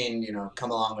implores Gene,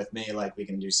 come along with me, like we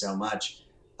can do so much.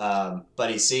 But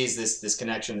he sees this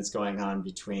connection that's going on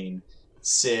between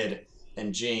Sid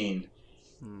and Gene.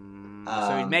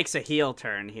 So he makes a heel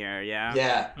turn here, yeah?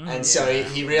 Yeah, and so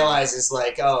he realizes,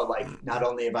 like, not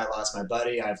only have I lost my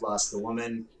buddy, I've lost the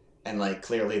woman, and, like,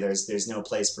 clearly there's no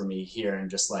place for me here, and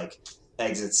just, like,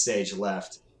 exits stage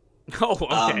left. Oh,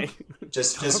 okay.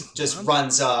 Just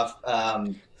runs off.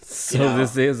 So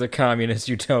this is a communist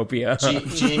utopia.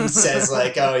 Gene says,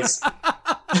 like, he's...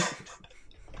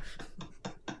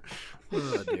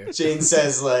 Oh, dear. Gene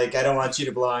says, like, I don't want you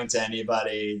to belong to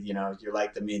anybody. You're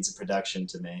like the means of production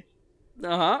to me.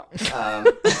 Uh-huh.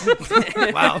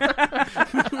 Wow.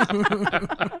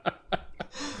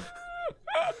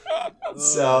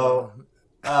 So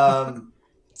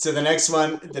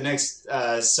the next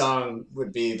song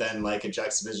would be then like a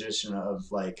juxtaposition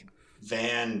of like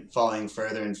Van falling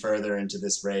further and further into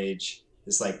this rage,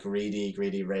 this like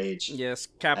greedy rage. Yes,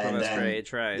 capitalist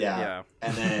rage, right? Yeah.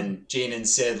 And then Gene and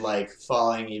Sid like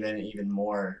falling even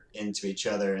more into each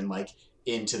other and like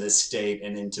into the state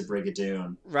and into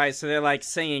Brigadoon. Right, so they're like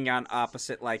singing on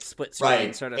opposite like split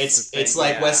screen sort of. It's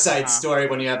like West Side Story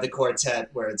when you have the quartet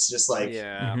where it's just like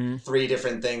three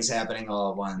different things happening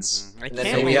all at once. I And can't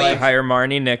then maybe believe like hire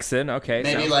Marnie Nixon. Okay,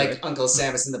 maybe sounds like good. Uncle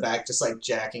Samus in the back just like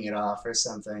jacking it off or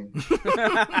something.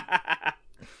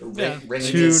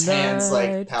 Wringing his hands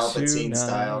like Palpatine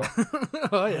style.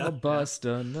 Oh yeah. I'll bust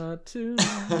a nut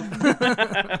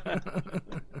tonight.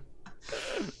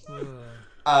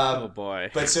 oh boy.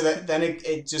 But so then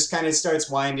it just kind of starts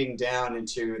winding down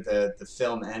into the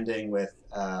film ending with,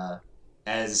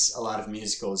 as a lot of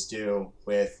musicals do,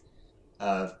 with,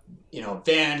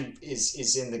 Van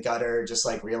is in the gutter, just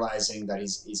like realizing that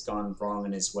he's gone wrong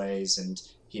in his ways and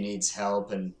he needs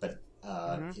help, but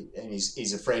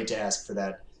he's afraid to ask for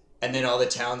that. And then all the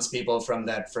townspeople from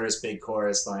that first big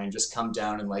chorus line just come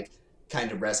down and like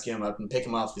kind of rescue him up and pick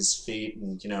him off his feet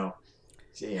and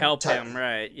help him,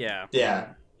 right? Yeah. Yeah,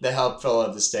 the helpful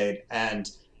of the state. And,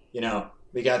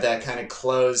 we got that kind of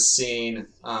closed scene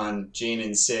on Gene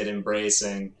and Sid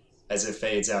embracing as it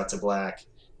fades out to black.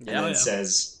 And then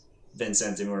says,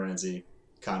 Vincente Morenzi,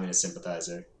 communist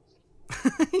sympathizer.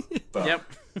 Boom. Yep.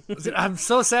 I'm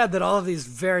so sad that all of these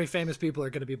very famous people are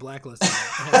going to be blacklisted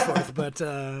henceforth, but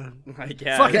I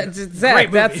guess. fuck Yeah, it. Zach,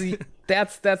 Great movie.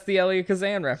 that's the Elia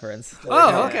Kazan reference.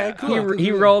 Oh, okay, cool.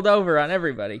 He rolled over on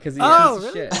everybody because he Oh, was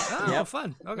really? shit. Oh,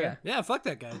 fun. Okay. Yeah, fuck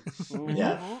that guy.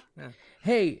 Yeah.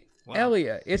 Hey, Wow.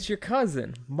 Elia, it's your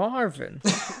cousin, Marvin.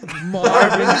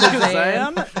 Marvin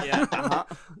Kazan. Yeah.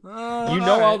 Uh-huh. You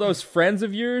know all those friends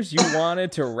of yours you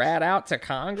wanted to rat out to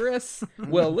Congress?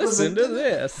 Well, listen to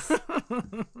this.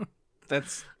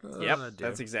 That's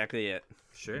that's exactly it.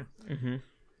 Sure.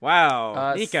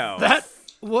 Wow, Nico. That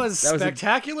was That was a-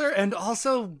 spectacular, and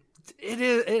also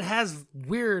it has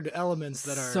weird elements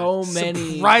that are So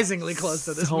many- surprisingly close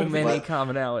to this So movie. many What?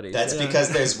 commonalities. That's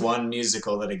because there's one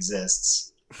musical that exists.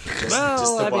 Just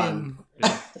Well, the I one.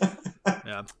 mean,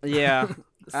 yeah. Yeah.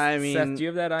 I mean, Seth, do you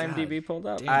have that IMDb pulled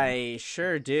up? I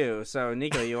sure do. So,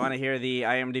 Nico, you want to hear the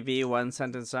IMDb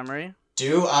one-sentence summary?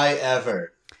 Do I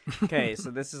ever? Okay,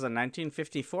 so this is a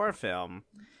 1954 film.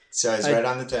 So it's right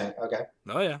on the thing. Okay.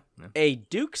 Oh yeah. A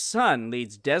Duke's son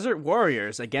leads desert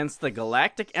warriors against the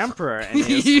Galactic Emperor and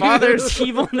his father's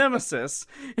evil nemesis,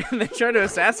 and they try to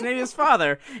assassinate his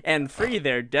father and free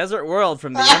their desert world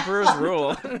from the Emperor's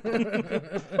rule.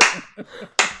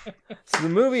 So the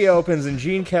movie opens and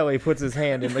Gene Kelly puts his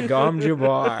hand in the Gom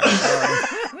Jabbar.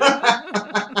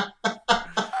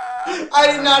 I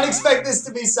did not expect this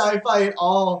to be sci-fi at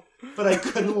all, but I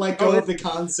couldn't let go of the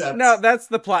concept. No, that's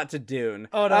the plot to Dune.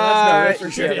 Oh, no, that's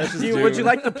for sure. that's just Would you Dune.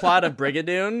 like the plot of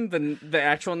Brigadoon, the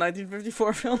actual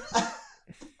 1954 film?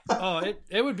 Oh,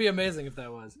 it would be amazing if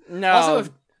that was. No.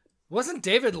 Also, wasn't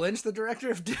David Lynch the director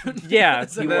of Dune? Yeah,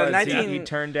 Is that he right? was. 19 He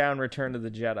turned down Return of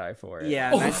the Jedi for it.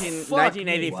 Yeah, Oh,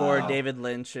 1984, wow. David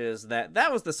Lynch is that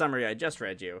was the summary I just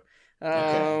read you.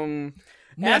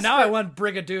 Man, as now for- I want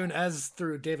Brigadoon as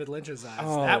through David Lynch's eyes.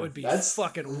 Oh, that would be that's-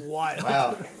 fucking wild.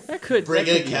 Wow. That could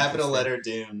Brigade be capital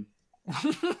interesting.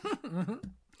 letter Dune.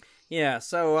 Yeah,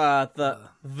 so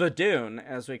the Dune,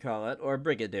 as we call it, or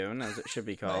Brigadoon, as it should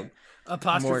be called. More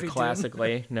Apostrophe Dune.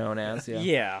 classically known as,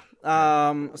 yeah.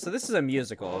 Yeah. So this is a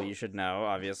musical, you should know,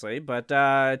 obviously. But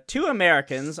two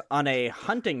Americans on a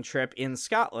hunting trip in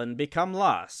Scotland become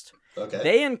lost. Okay.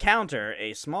 They encounter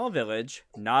a small village,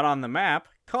 not on the map,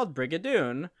 called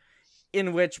Brigadoon,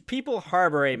 in which people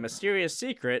harbor a mysterious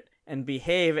secret and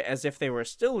behave as if they were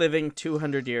still living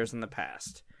 200 years in the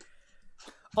past.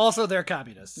 Also, they're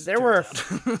communists. There were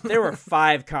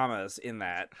 5 commas in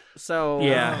that. So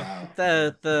Yeah.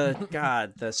 the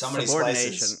So many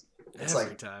subordination. splices. It's Every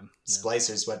like time. Yeah.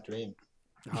 Splicer's wet dream.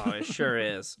 Oh, it sure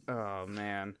is. Oh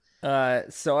man.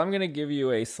 So I'm gonna give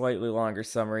you a slightly longer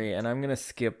summary, and I'm gonna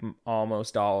skip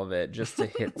almost all of it just to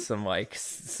hit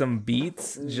some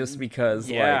beats, just because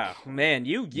Yeah, man,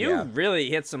 you Yeah. really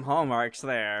hit some hallmarks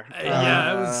there.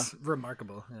 Yeah, it was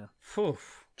remarkable. Yeah. Phew.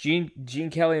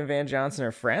 Gene Kelly and Van Johnson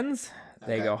are friends.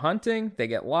 They Okay. go hunting. They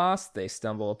get lost. They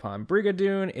stumble upon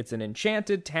Brigadoon. It's an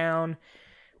enchanted town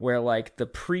where, like, the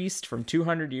priest from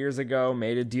 200 years ago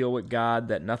made a deal with God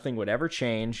that nothing would ever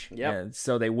change, Yep. and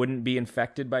so they wouldn't be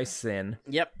infected by sin.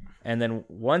 Yep. And then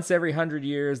once every 100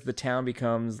 years, the town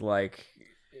becomes, like,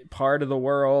 part of the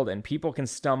world, and people can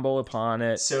stumble upon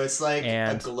it. So it's like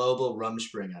And- a global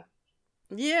Rumspringa.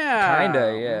 Yeah.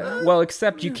 Kinda, yeah. Well,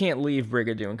 except you can't leave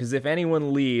Brigadoon, because if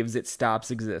anyone leaves, it stops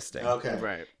existing. Okay.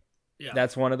 Right. Yeah.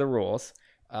 That's one of the rules.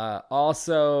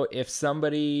 Also, if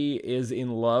somebody is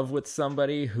in love with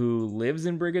somebody who lives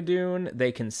in Brigadoon,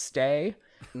 they can stay.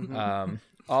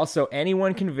 Also,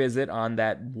 anyone can visit on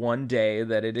that one day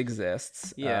that it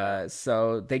exists. Yeah.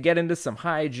 So they get into some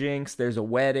hijinks. There's a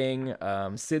wedding.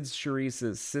 Sid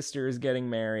Charisse's sister is getting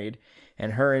married,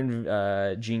 and her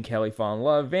and Gene Kelly fall in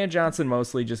love. Van Johnson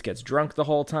mostly just gets drunk the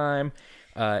whole time.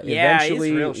 Yeah, Eventually,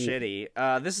 he's real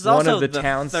shitty. This is one also of the the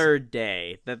towns- third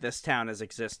day that this town has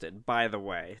existed, by the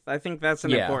way. I think that's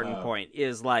an Yeah. important point,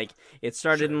 is like, it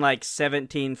started in like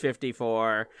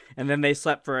 1754, and then they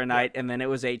slept for a night, and then it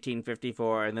was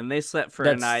 1854, and then they slept for a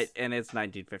That's- night, and it's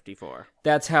 1954.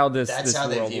 That's how this That's how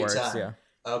they world view works. time. Yeah.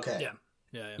 Okay. Yeah.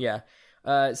 Yeah.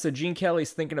 Yeah. So Gene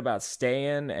Kelly's thinking about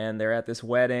staying, and they're at this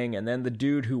wedding, and then the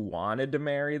dude who wanted to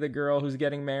marry the girl who's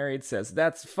getting married says,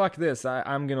 "That's fuck this.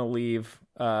 I'm gonna leave,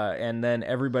 and then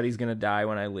everybody's gonna die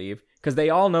when I leave," because they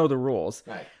all know the rules.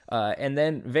 Right. And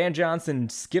then Van Johnson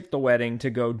skipped the wedding to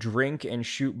go drink and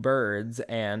shoot birds,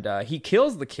 and he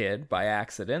kills the kid by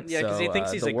accident. Yeah, because he so,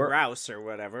 thinks he's the a grouse or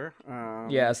whatever.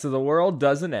 Yeah, so the world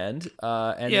doesn't end.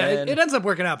 And Yeah, then... it ends up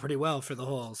working out pretty well for the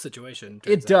whole situation.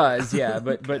 It does, yeah.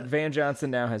 But Van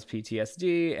Johnson now has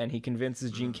PTSD, and he convinces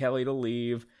Gene Kelly to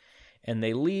leave, and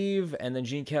they leave, and then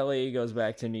Gene Kelly goes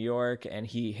back to New York, and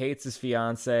he hates his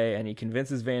fiance, and he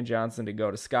convinces Van Johnson to go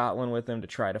to Scotland with him to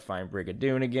try to find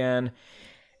Brigadoon again.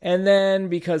 And then,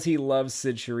 because he loves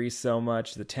Sid Charisse so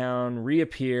much, the town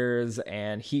reappears,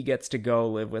 and he gets to go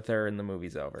live with her, and the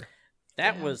movie's over.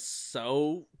 That was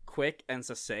so quick and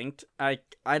succinct. I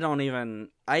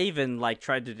even like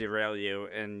tried to derail you,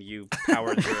 and you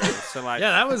powered through. So like, Yeah,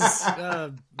 that was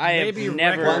I have maybe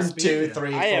never- record 1, speed. 2,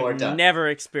 3, I 4, have done. never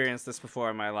experienced this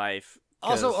before in my life.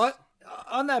 'cause- Also,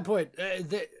 on that point,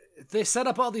 they set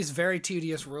up all these very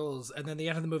tedious rules, and then the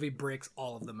end of the movie breaks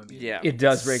all of them immediately. yeah. It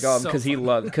does break all because So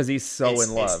funny. because he's so It's,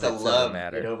 in love. it's the it doesn't love.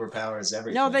 matter. It overpowers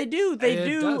everything. No, they do. They It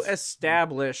do does.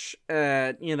 establish,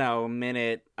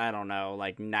 minute, I don't know,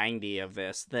 like 90 of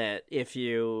this, that if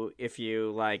you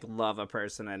like love a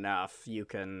person enough, you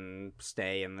can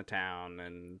stay in the town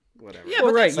and whatever. Yeah,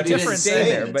 Well, but right, that's you But can he didn't stay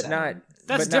say there, it but in not. time.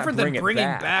 That's but not different than bring it bringing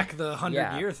back. back the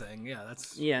 100-year Yeah. thing. Yeah,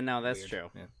 that's Yeah, no, that's weird. true.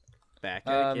 Yeah. Back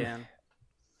Um, again.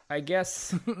 I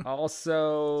guess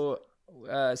also.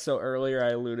 So earlier I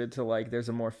alluded to, like, there's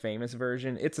a more famous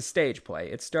version. It's a stage play.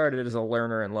 It started as a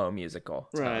Lerner and Loewe musical,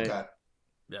 Right. Okay.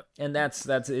 and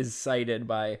that is cited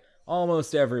by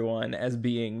almost everyone as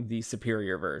being the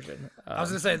superior version. I was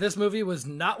gonna say this movie was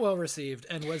not well received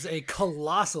and was a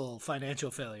colossal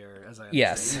financial failure. As I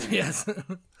Yes. understand. Yes.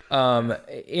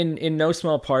 In no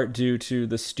small part due to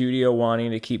the studio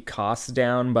wanting to keep costs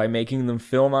down by making them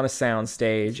film on a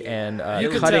soundstage and You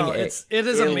can cutting tell it. it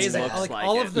is it amazing. looks Like like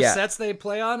all it. of the Yeah. sets they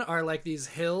play on are like these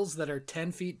hills that are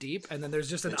 10 feet deep, and then there's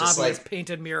just an Just obvious like-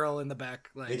 painted mural in the back.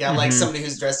 They Like, got like somebody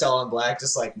who's dressed all in black,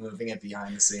 just like moving it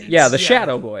behind the scenes. Yeah, the Yeah.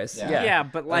 Shadow Boys. Yeah. Yeah,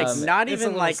 but like not it's a even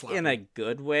little like sloppy. in a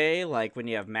good way. Like when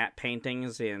you have matte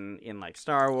paintings in like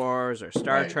Star Wars or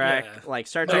Star Right. Trek. Yeah. Like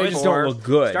Star No, Trek it just 4. don't look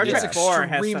good. Star It's Trek 4 has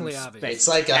some extremely obvious. It's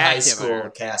like a high spectacular-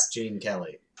 school cast Gene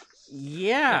Kelly.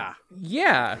 Yeah.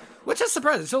 Yeah. which is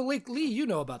surprising. So, like, Lee, you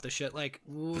know about this shit. Like,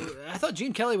 I thought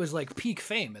Gene Kelly was like peak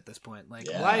fame at this point. Like,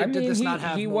 Yeah. why I did mean, this he, not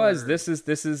have he more... was. This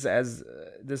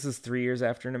is 3 years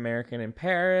after An American in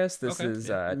Paris. This Okay. is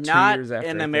 2 Not years after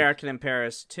an I think, American in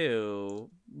Paris 2.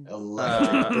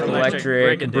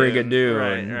 Electric.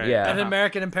 Brigadoon. Right. Yeah. An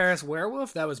American in Paris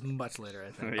Werewolf? That was much later,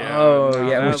 I think. Yeah. Oh No,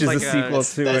 yeah, that which was is like the sequel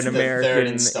That's to the An third American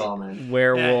installment.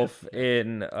 Werewolf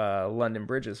in London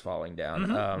Bridges Falling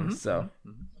Down. So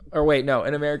Or wait, no,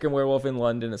 An American Werewolf in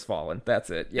London Has Fallen. That's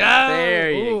it. Yeah.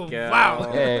 There you Ooh, go. wow.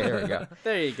 Yeah, there we go.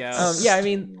 There you go. Yeah, I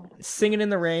mean, Singing in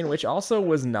the Rain, which also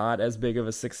was not as big of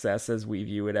a success as we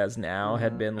view it as now,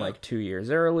 had been like 2 years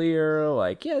earlier.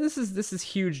 Like, yeah, this is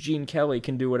huge. Gene Kelly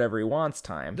can do whatever he wants.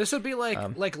 Time. This would be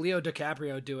like Leo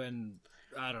DiCaprio doing,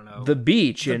 I don't know, The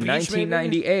Beach in Beach,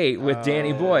 1998 with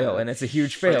Danny Boyle, and it's a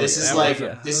huge failure. This is That like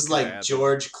was- this is okay. like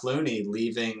George Clooney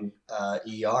leaving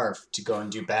ER to go and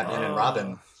do Batman and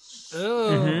Robin.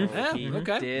 Oh, yeah, He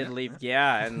okay. did leave,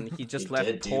 yeah, and he just He left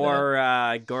did do poor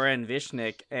Goran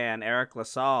Vishnik and Eric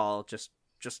LaSalle just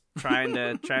trying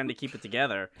to keep it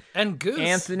together. And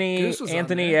Goose. Goose was on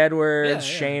Anthony there. Edwards, Yeah, yeah.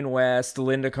 Shane West,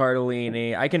 Linda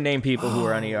Cardellini. I can name people who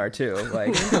are on ER too.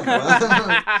 Like,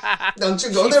 Don't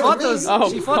you go She there fought with those. me? Oh,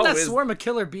 she fought that is- swarm of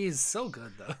killer bees so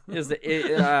good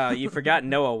though. You forgot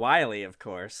Noah Wiley, of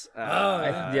course.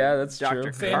 yeah, that's Dr.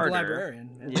 true. Famed Carter. librarian.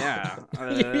 Yeah.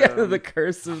 Yeah, the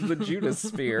curse of the Judas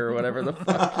spear or whatever the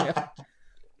fuck. Yeah.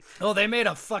 Oh, they made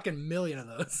a fucking million of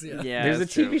those. Yeah. Yeah, There's a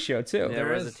that's true. TV show too. There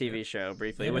There was a is. TV show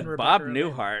briefly Him with and Rebecca Bob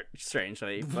Romijn. Newhart,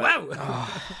 strangely. But, Wow.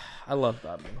 I love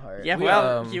Bob Newhart. Yeah,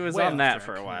 well, Um, he was way on off that track,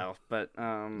 for a while, but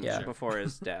Yeah. before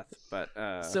his death. But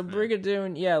So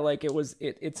Brigadoon, yeah, like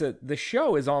the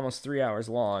show is almost 3 hours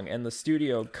long, and the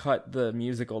studio cut the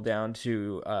musical down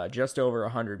to just over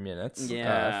 100 minutes for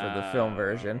the film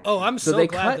version. Oh, I'm So so they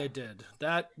glad cut- they did.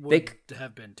 That would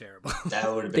have been terrible.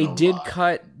 That would have been They a did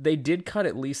lot. cut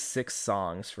at least 6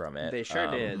 songs from it. they sure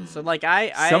did. So like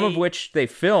I Some of which they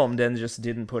filmed and just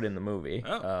didn't put in the movie.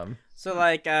 Oh. So,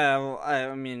 like,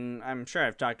 I mean, I'm sure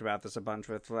I've talked about this a bunch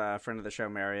with a friend of the show,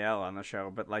 Marielle, on the show,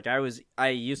 but, like, I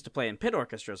used to play in pit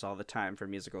orchestras all the time for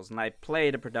musicals, and I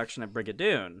played a production of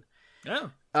Brigadoon. Yeah.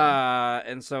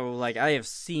 And so, like, I have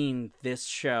seen this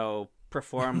show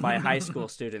performed by high school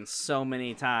students so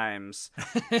many times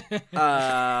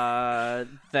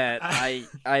that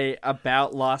I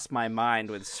about lost my mind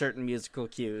when certain musical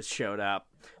cues showed up.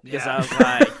 Because I was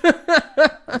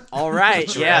like, all right,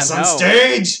 Put your yeah, ass on no.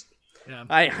 stage.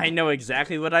 I know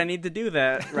exactly what I need to do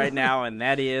that right now, and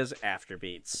that is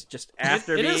afterbeats. Just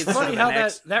afterbeats. It is for funny the how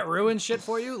next... that ruins shit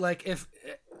for you. Like if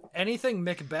anything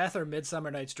Macbeth or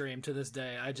Midsummer Night's Dream to this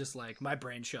day, I just like my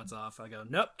brain shuts off. I go,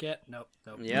 nope, nope.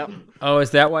 Yep. Oh,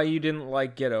 is that why you didn't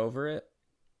like Get Over It?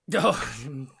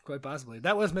 Oh, quite possibly.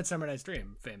 That was Midsummer Night's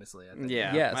Dream, famously. I think.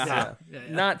 Yeah. Yes. Uh-huh. Yeah.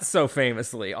 Not so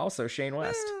famously. Also Shane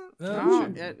West.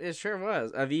 Oh, it sure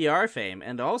was. Of ER fame,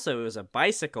 and also it was a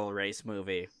bicycle race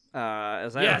movie,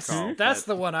 as I Yes, recall. that's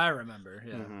but- the one I remember.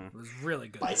 Yeah, it was really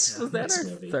good. Bicycle. Was that This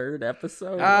our movie. third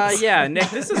episode? Yeah,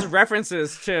 Nick, this is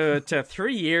references to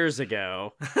 3 years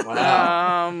ago.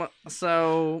 Wow.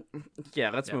 So,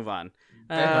 yeah, let's move on.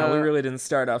 Wow, we really didn't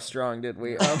start off strong, did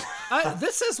we?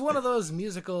 This is one of those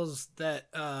musicals that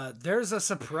there's a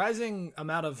surprising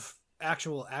amount of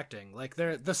actual acting. Like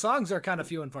the songs are kind of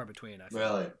few and far between. I feel.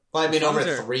 Really? Well, I mean, over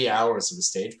Songs are- 3 hours of a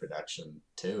stage production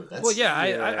too. That's Well, yeah.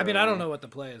 I mean, I don't know what the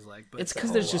play is like, but It's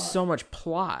because there's just so much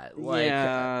plot. Like,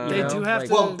 Yeah. you They know, do have like-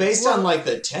 to- Well, based on like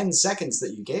the 10 seconds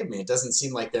that you gave me, it doesn't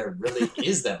seem like there really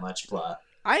is that much plot.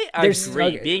 I There's- agree.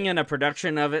 okay. Being in a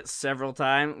production of it several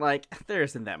times, like, there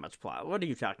isn't that much plot. What are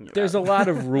you talking about? There's a lot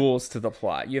of rules to the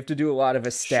plot. You have to do a lot of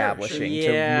establishing to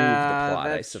move Yeah, the plot, I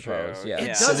that's suppose. true. Yeah. it Yeah.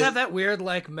 does So the- have that weird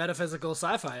like metaphysical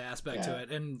sci-fi aspect Yeah. to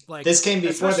it, and like This came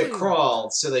before the especially-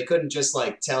 crawl, so they couldn't just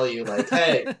like tell you like,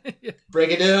 "Hey,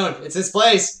 Brigadoon, it's this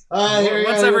place." Here you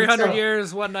Once go, every let's 100 go."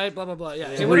 years, one night, blah blah blah. Yeah,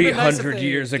 it would've been nice if 300 they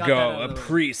years got that out ago, of a the way.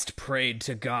 priest prayed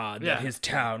to God Yeah. that his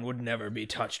town would never be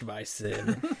touched by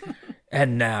sin.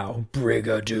 And now,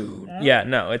 Brigadoon. Yeah,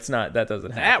 no, it's not. That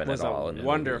doesn't That happen was at all. a in the movie,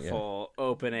 wonderful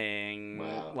opening,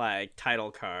 Wow. like,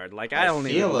 title card. Like, I I don't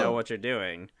even feel know it. what you're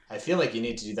doing. I feel like you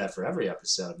need to do that for every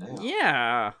episode now.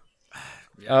 Yeah.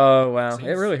 Yeah. Oh, wow. It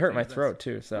Seems- really hurt my seems- throat,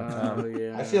 too. So,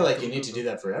 yeah. I feel like you need to do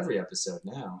that for every episode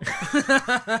now.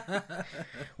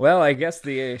 well, I guess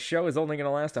the show is only going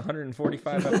to last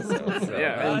 145 episodes. So,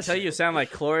 Yeah, until you sound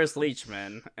like Cloris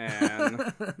Leachman,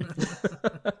 and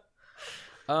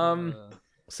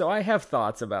So I have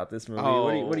thoughts about this movie.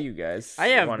 What do you guys I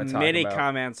have want to talk many about?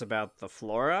 comments about the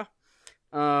flora.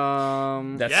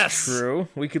 That's Yes. true.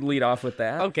 We could lead off with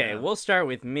that. Okay, we'll start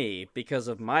with me because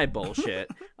of my bullshit.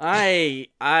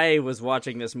 I was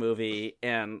watching this movie,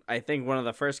 and I think one of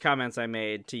the first comments I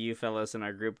made to you fellas in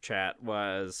our group chat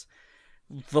was,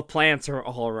 "The plants are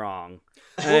all wrong."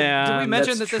 Did we And-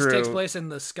 mention that's that this takes true. place in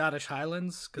the Scottish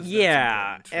Highlands? 'Cause that's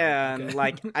Yeah, important, right? and Okay.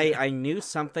 like I knew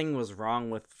something was wrong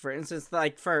with, for instance,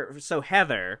 like so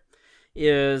Heather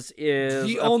is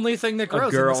the only thing that A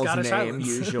grows in the girl's Scottish name, Highlands.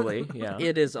 usually. Yeah.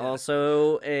 It is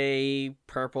also a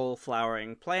purple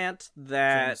flowering plant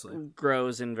that Famously.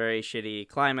 grows in very shitty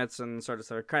climates and sort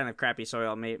of kind of crappy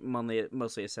soil,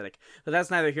 mostly acidic. But that's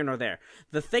neither here nor there.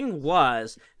 The thing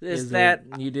is that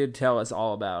you did tell us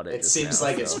all about it. It just seems now,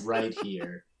 like so. it's right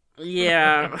here.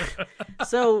 yeah.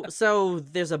 So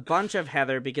there's a bunch of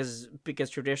heather because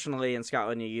traditionally in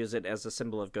Scotland you use it as a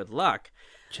symbol of good luck.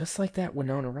 Just like that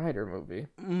Winona Ryder movie.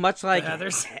 Much like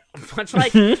Heathers. much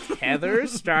like Heather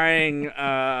starring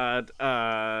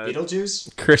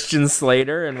Beetlejuice? Christian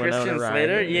Slater and Christian Winona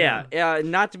Slater, Ryder. yeah.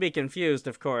 Not to be confused,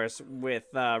 of course, with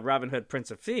Robin Hood, Prince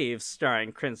of Thieves,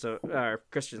 starring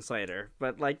Christian Slater.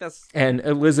 But like that's And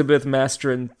Elizabeth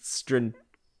Mastrantoni.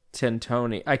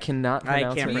 I cannot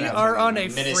pronounce can't her We name. are on a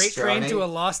Minestrone. freight train to a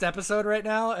lost episode right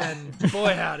now, and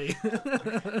boy howdy.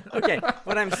 okay.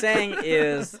 What I'm saying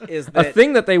is A that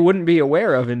thing that they wouldn't be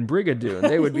aware of in Brigadoon.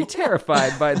 They would be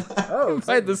terrified by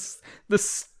the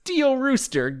steel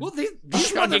rooster. Well, these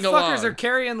chugging motherfuckers along. are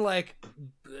carrying like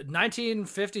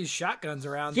 1950s shotguns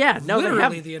around. yeah, no,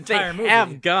 literally they the entire movie.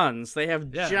 have guns. They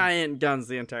have Yeah. giant guns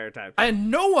the entire time.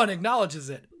 And no one acknowledges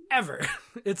it ever.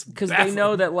 It's Because they baffling.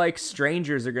 know that like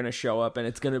strangers are gonna show up and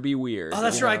it's gonna be weird. Oh,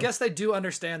 that's you true. I know? guess they do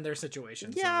understand their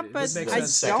situation. Yeah, so it but would make I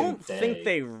sense. Second don't day. think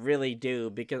they really do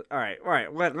because all right.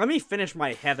 Well, let me finish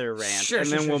my Heather rant Sure, and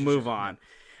sure, then sure, we'll sure, move sure. on.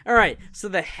 All right, so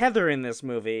the Heather in this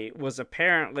movie was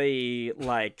apparently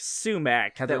like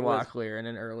sumac. Heather that was, Locklear in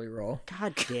an early role.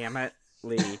 God damn it,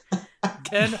 Lee.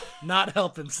 Can not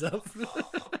help himself.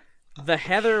 The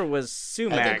Heather was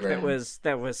sumac Heather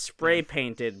that was spray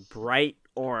painted bright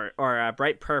or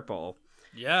bright purple.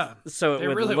 Yeah. So it They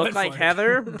would really look went like for it.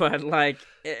 Heather, but like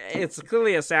it's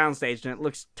clearly a soundstage and it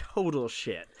looks total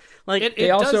shit. Like It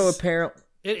They also does- apparently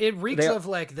It reeks They- of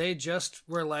like they just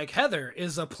were like, Heather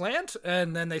is a plant,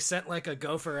 and then they sent like a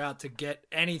gopher out to get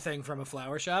anything from a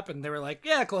flower shop, and they were like,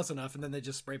 yeah, close enough, and then they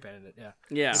just spray painted it. Yeah.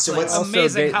 yeah. So Like, what's also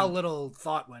amazing they- how little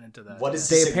thought went into that. what is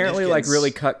the they apparently like significance?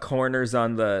 really cut corners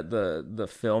on the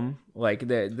film. Like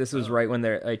this was right when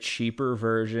a cheaper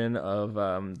version of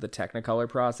the Technicolor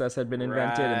process had been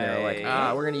invented, and they were like,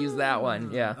 Right. we're gonna use that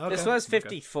one. Yeah. Okay. This was Okay.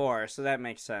 54, so that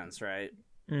makes sense, right?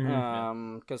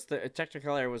 Because the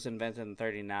Technicolor was invented in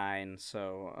 39,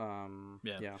 so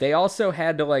Yeah. They also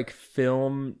had to like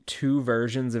film two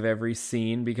versions of every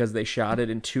scene because they shot it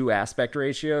in two aspect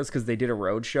ratios because they did a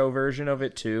roadshow version of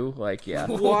it too. Like, yeah.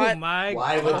 Oh What? my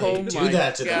Why would they Oh do my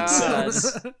that to God.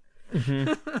 themselves?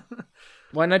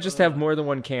 Why not just have more than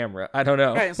one camera? I don't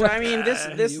know. Right, so I mean, this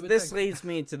You would this think. leads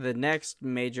me to the next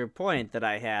major point that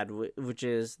I had, which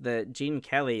is that Gene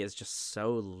Kelly is just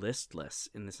so listless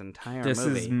in this entire This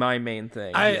movie. is my main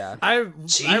thing. I yeah. I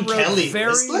Gene wrote Kelly very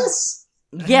listless?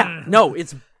 Yeah, no,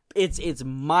 it's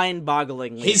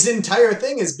mind-boggling. His entire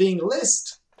thing is being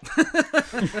list.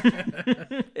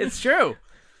 It's true.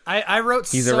 I wrote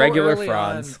He's a so regular early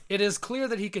Franz. on, it is clear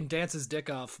that he can dance his dick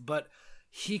off, but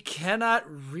he cannot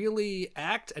really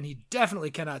act, and he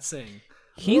definitely cannot sing.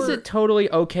 He's Or- a totally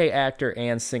okay actor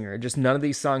and singer. Just none of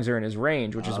these songs are in his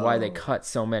range, which is why they cut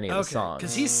so many of the Okay, songs.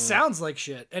 because he sounds like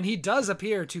shit, and he does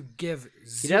appear to give He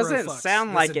zero doesn't fucks sound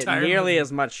this like it entire nearly movie.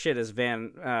 as much shit as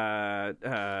Van.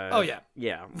 Oh yeah,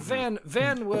 Yeah. Van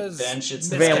was Van Shit's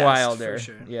miscast Van for Wilder.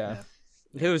 sure. Yeah.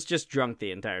 He was just drunk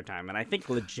the entire time, and I think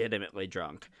legitimately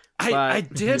drunk. I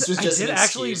But did. This was I just did an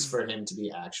actually. excuse for him to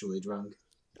be actually drunk.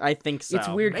 I think so. It's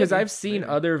weird because maybe, I've seen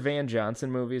other Van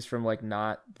Johnson movies from like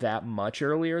not that much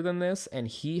earlier than this, and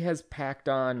he has packed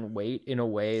on weight in a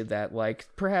way that like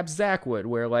perhaps Zach would,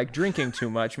 where like drinking too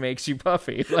much makes you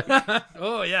puffy. Like,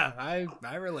 Oh yeah,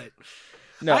 I relate.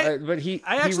 no, I- but he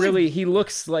I actually- he really he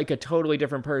looks like a totally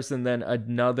different person than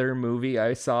another movie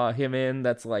I saw him in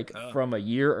that's like from a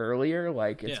year earlier.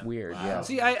 Like it's Yeah. weird. Wow. Yeah.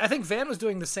 See, I think Van was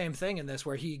doing the same thing in this,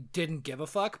 where he didn't give a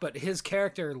fuck, but his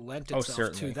character lent itself to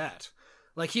certainly. that.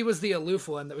 Like he was the aloof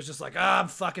one that was just like, I'm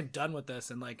fucking done with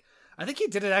this, and like I think he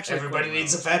did it actually. Everybody quite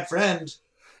needs a well. fat friend.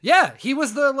 Yeah, he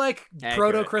was the like Accurate.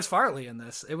 proto Chris Farley in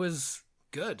this. It was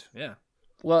good. Yeah.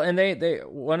 Well, and they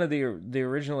one of the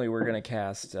originally were gonna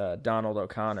cast Donald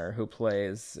O'Connor, who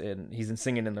plays he's in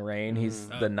Singing in the Rain. He's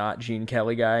the not Gene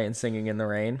Kelly guy in Singing in the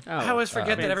Rain. Oh, I always forget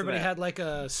fans that of everybody had like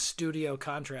a studio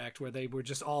contract where they were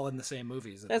just all in the same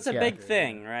movies. That's a Yeah. big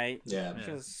thing, right? Yeah.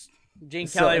 Because Gene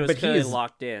So, Kelly was but he clearly is-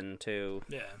 locked in to.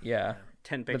 Yeah. Yeah,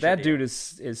 10 picture But that deal. dude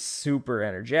is super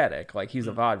energetic. Like he's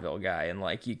a vaudeville guy, and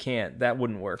like you can't. That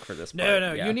wouldn't work for this. No, part.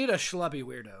 no, Yeah. you need a schlubby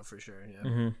weirdo for sure.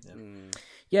 Yeah.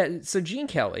 Yeah, so Gene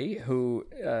Kelly, who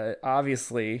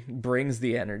obviously brings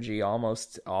the energy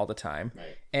almost all the time,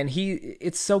 Right. and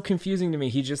it's so confusing to me.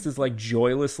 He just is like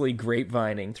joylessly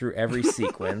grapevining through every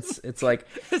sequence. It's like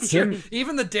him.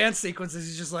 Even the dance sequences,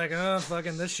 he's just like, oh,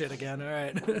 fucking this shit again. All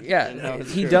right. Yeah,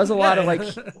 he does a lot of like.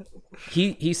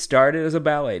 He started as a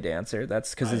ballet dancer.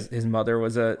 That's because his mother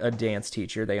was a dance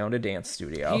teacher. They owned a dance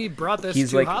studio. He brought this He's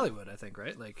to like- Hollywood, I think,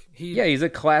 right? Like he. Yeah, he's a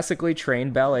classically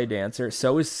trained ballet dancer.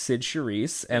 So is Sid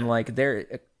Charisse, and like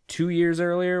they're 2 years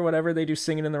earlier, whatever, they do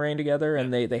Singing in the Rain together,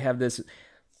 and they have this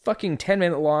fucking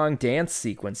 10-minute long dance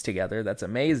sequence together that's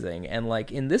amazing. And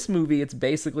like in this movie, it's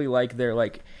basically like they're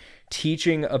like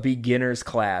teaching a beginner's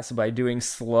class by doing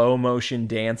slow motion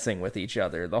dancing with each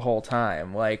other the whole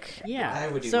time. Like Yeah. Why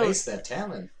would you so, waste that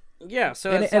talent? Yeah, so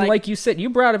and, it's and like you said, you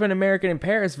brought up An American in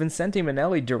Paris. Vincente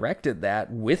Minnelli directed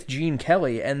that with Gene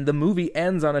Kelly, and the movie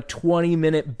ends on a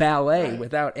 20-minute ballet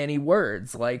without any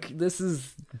words. Like, this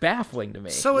is baffling to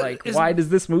me. So like, is- why does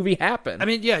this movie happen? I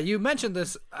mean, yeah, you mentioned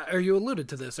this, or you alluded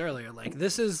to this earlier. Like,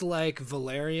 this is like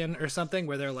Valerian or something,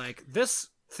 where they're like, this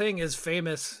thing is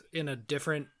famous in a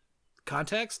different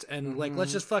context, and like,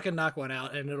 let's just fucking knock one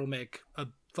out, and it'll make a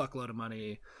fuckload of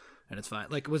money, and it's fine.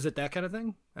 Like, was it that kind of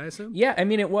thing? I assume. Yeah, I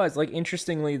mean, it was like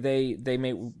interestingly, they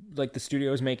made like the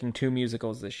studio is making 2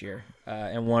 musicals this year,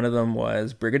 and one of them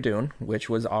was Brigadoon, which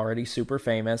was already super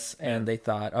famous, and they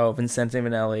thought, oh, Vincente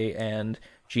Minnelli and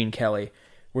Gene Kelly,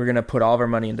 we're gonna put all of our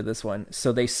money into this one.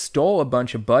 So they stole a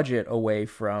bunch of budget away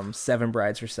from Seven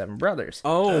Brides for Seven Brothers,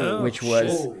 which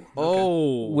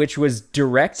was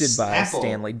directed by Snapple.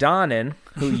 Stanley Donen,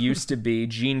 who used to be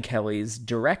Gene Kelly's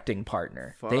directing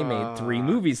partner. They made 3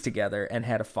 movies together and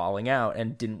had a falling out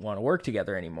and didn't want to work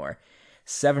together anymore.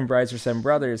 Seven Brides for Seven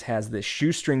Brothers has this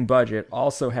shoestring budget,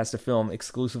 also has to film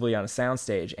exclusively on a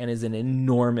soundstage, and is an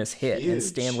enormous hit. And Huge.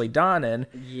 Stanley Donen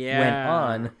went Yeah.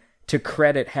 on to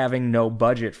credit having no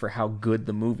budget for how good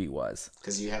the movie was.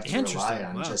 Because you have to Interesting, rely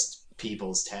on wow. just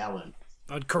people's talent.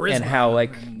 On charisma. And how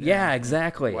like yeah,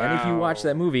 exactly. And if you watch Wow.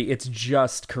 that movie, it's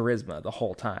just charisma the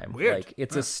whole time. Weird. Like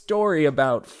it's a story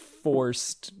about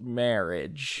forced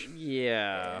marriage.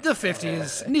 Yeah. the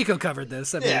 50s. Nico covered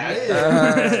this. I mean,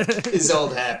 Yeah, his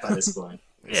old hat by this point.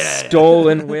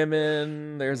 Stolen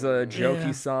women. There's a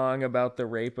jokey song about the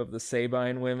rape of the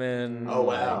Sabine women. Oh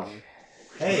wow.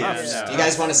 Hey, Yeah. do you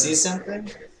guys want to see something?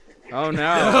 Oh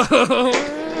no.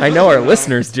 I know our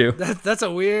listeners do. That's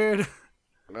a weird.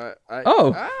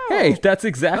 Hey, that's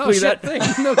exactly that thing.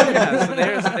 No kidding. Yeah,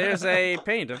 so there's a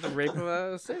paint of the rape of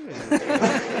a Sabine.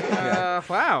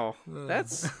 Wow,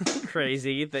 that's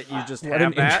crazy that you just What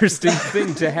have an that. interesting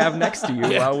thing to have next to you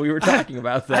while we were talking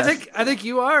about that. I think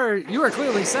you are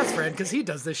clearly Seth's friend because he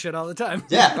does this shit all the time.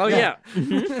 Yeah. Oh yeah,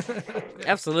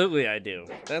 absolutely I do.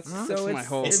 That's my it's-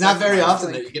 whole. It's not very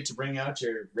often that you get to bring out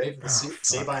your rape of the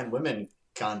Sabine women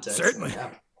context. Certainly.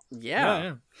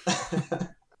 Yeah. yeah.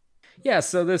 Yeah,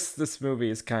 so this movie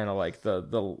is kind of like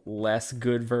the less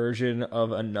good version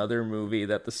of another movie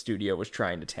that the studio was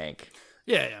trying to tank.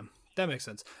 Yeah, that makes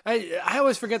sense. I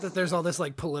always forget that there's all this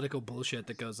like political bullshit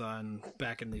that goes on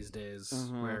back in these days.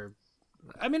 Where,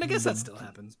 I mean, I guess that still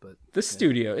happens, but The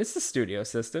studio, it's the studio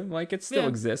system. Like it still Yeah.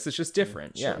 exists. It's just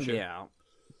different. Yeah. Yeah.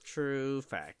 True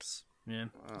facts. yeah.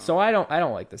 So I don't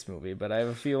like this movie, but I have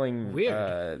a feeling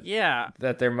Weird. Yeah.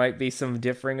 that there might be some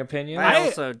differing opinions. I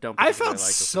also don't. I particularly felt like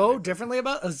this so movie. differently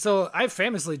about. So I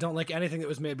famously don't like anything that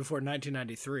was made before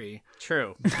 1993.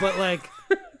 True. But like,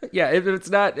 Yeah,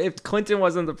 if Clinton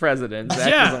wasn't the president, Zach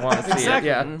yeah, doesn't want to see exactly.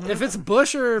 it. Yeah. If it's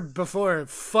Bush or before,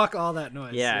 fuck all that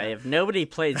noise. Yeah, if nobody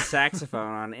played saxophone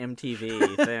on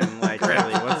MTV, then like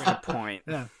really, what's the point?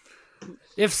 Yeah.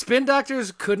 If Spin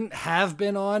Doctors couldn't have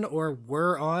been on or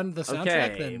were on the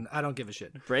soundtrack, Okay. then I don't give a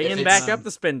shit. Bringing If back it's, up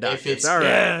the spin If doctors. it's All right,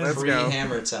 yeah, let's free go.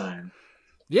 hammer time.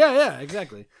 Yeah,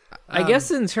 exactly. I guess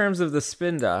in terms of the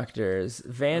Spin Doctors,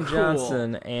 Van Cool.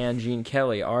 Johnson and Gene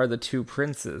Kelly are the 2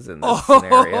 princes in this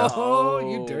scenario. Oh,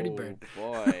 you dirty bird.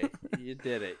 boy, you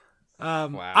did it.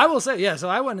 Wow. I will say, yeah, so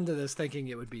I went into this thinking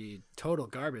it would be total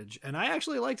garbage, and I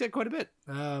actually liked it quite a bit.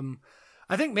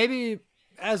 I think maybe,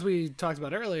 as we talked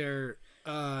about earlier,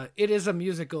 it is a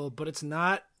musical, but it's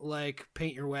not like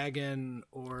Paint Your Wagon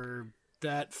or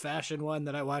that fashion one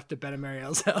that I watched at Ben and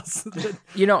Marielle's house.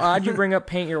 You know, odd you bring up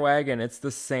Paint Your Wagon. It's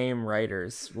the same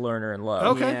writers, Lerner and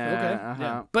Lowe. Okay, Yeah,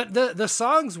 yeah. But the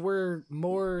songs were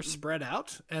more spread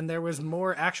out, and there was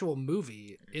more actual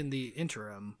movie in the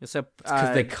interim. So,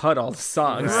 Because they cut all the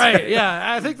songs. Right,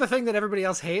 yeah. I think the thing that everybody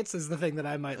else hates is the thing that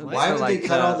I might like. Why would they like,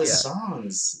 cut all the yeah.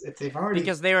 songs if they've already?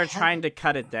 because they were had- trying to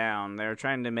cut it down. They were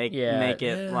trying to make Yeah.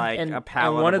 it like And, a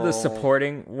palatable. and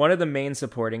one of the main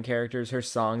supporting characters, her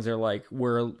songs are like,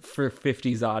 were for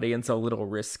 50s audience a little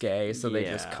risque, so they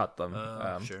just Yeah. cut them.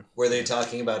 Sure. Were they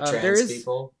talking about there trans is-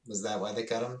 people? Was that why they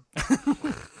cut them?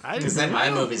 I Because then my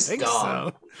movie's think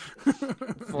gone. so.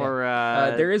 for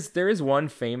there is one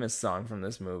famous song from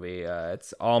this movie.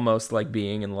 It's Almost Like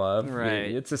Being in Love.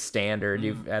 Right. It's a standard.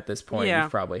 You've at this point Yeah.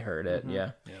 you've probably heard it.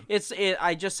 Yeah.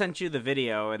 I just sent you the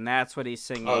video, and that's what he's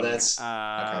singing. Oh, that's-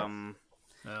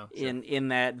 Oh, in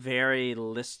that very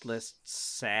listless,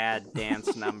 sad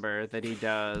dance number that he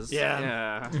does.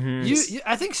 Yeah.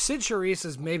 I think Sid Charisse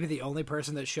is maybe the only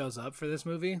person that shows up for this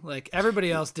movie. Like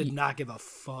everybody else did not give a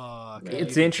fuck.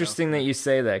 It's interesting that you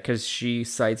say that because she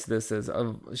cites this as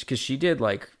because she did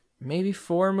like maybe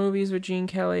 4 movies with Gene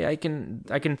Kelly. I can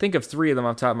think of 3 of them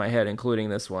off the top of my head, including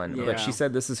this one. Yeah. But she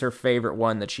said this is her favorite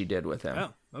one that she did with him,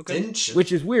 Oh, okay. Didn't she?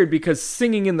 which is weird because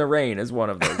Singing in the Rain is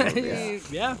one of those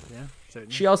movies. Yeah.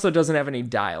 Certainly. She also doesn't have any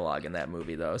dialogue in that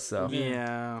movie though, so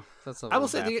Yeah. That's a I will little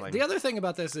say baffling. the other thing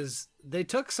about this is they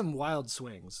took some wild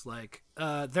swings. Like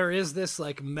there is this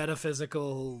like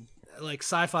metaphysical, like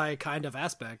sci-fi kind of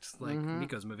aspect, like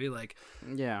Miko's movie, like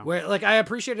Yeah. where like I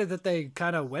appreciated that they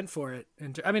kind of went for it.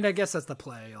 And I mean, I guess that's the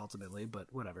play ultimately, but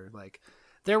whatever. Like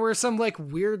there were some like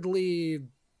weirdly,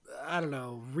 I don't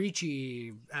know,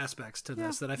 reachy aspects to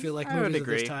this that I feel like I would movies of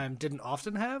this agree. time didn't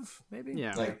often have. Maybe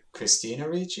Yeah. Like Christina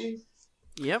Ricci?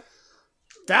 Yep.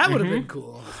 that would have been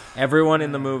cool. everyone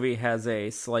in the movie has a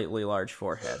slightly large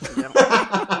forehead.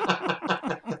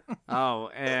 Oh,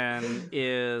 and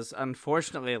is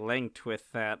unfortunately linked with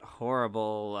that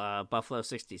horrible Buffalo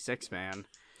 66 man.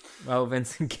 Oh,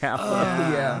 Vincent Cassel.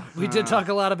 Yeah. We did talk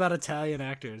a lot about Italian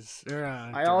actors.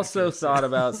 I also thought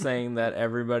about saying that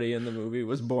everybody in the movie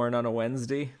was born on a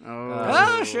Wednesday.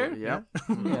 Oh, sure. Yep.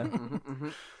 Yeah.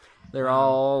 They're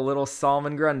all little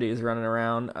Salmon Grundys running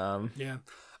around. Yeah.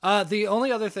 The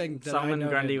only other thing that Solomon I noted,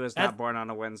 Grundy was at- not born on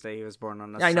a Wednesday. He was born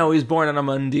on a I know he was born on a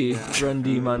Monday.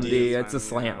 Grundy Monday Monday. is It's a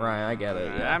slant rhyme. I get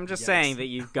it. Yeah. I'm just saying that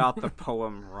you've got the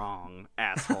poem wrong,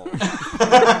 asshole.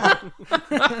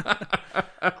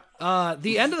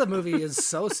 The end of the movie is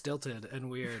so stilted and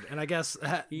weird, and I guess they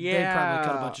probably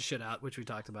cut a bunch of shit out, which we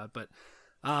talked about. But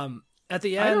at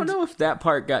the end, I don't know if that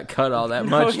part got cut all that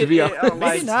much, to be honest.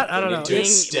 maybe not. I don't know. To Being-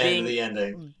 extend the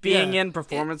ending. Being Yeah. in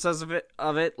performances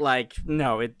of it, like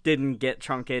no, it didn't get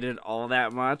truncated all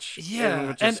that much. Yeah,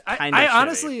 which and is I kinda shitty.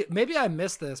 honestly, maybe I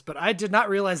missed this, but I did not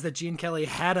realize that Gene Kelly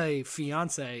had a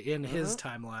fiance in his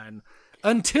timeline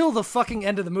until the fucking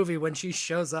end of the movie when she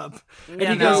shows up. And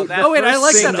Yeah, he no, goes, that "Oh wait, I first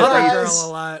like scene that other that girl is- a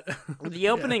lot." The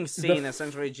opening scene,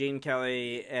 essentially, Gene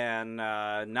Kelly and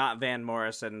not Van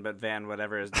Morrison, but Van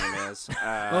whatever his name is.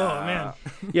 Oh man,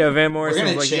 Yeah, Van Morrison's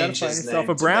gonna like, you gotta change find his yourself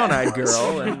name a to brown-eyed Van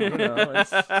girl. And, you know,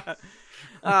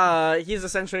 it's... He's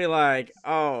essentially like,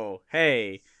 oh,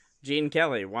 hey, Gene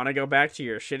Kelly, want to go back to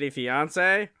your shitty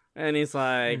fiance? And he's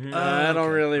like, I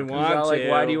don't really He's want all to. like,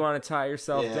 why do you want to tie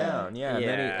yourself Yeah. down? Yeah, Yeah.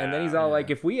 and then he's all like,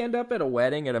 if we end up at a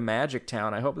wedding at a magic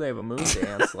town, I hope they have a moon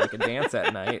dance, like a dance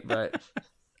at night. But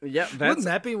Yep, wouldn't that's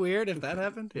that be weird if that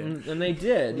happened? Yeah. and they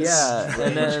did, yeah.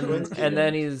 Strange And coincidence.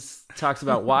 then he's talks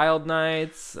about Wild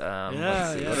Nights. Yeah,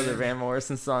 Let's see, what yeah. other Van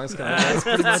Morrison songs coming That's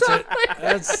out? pretty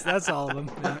much it. That's all of them.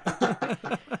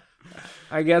 Yeah.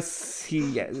 I guess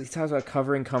he talks about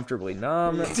covering Comfortably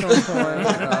Numb at some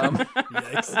point.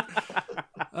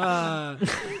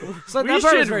 So we that part was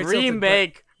should very tilted,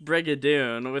 remake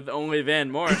Brigadoon with only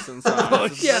Van Morrison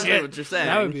songs. Is yeah. what you're saying.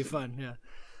 that would be fun. Yeah.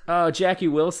 Oh, Jackie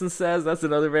Wilson Says, that's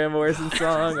another Van Morrison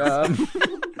song.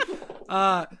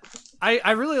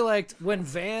 I really liked when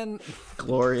Van,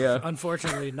 Gloria.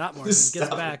 unfortunately not Morrison, gets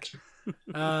Stop. back.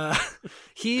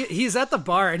 He's at the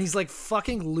bar and he's like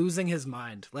fucking losing his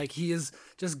mind. Like he is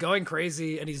just going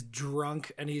crazy and he's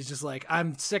drunk and he's just like,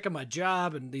 I'm sick of my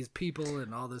job and these people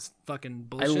and all this fucking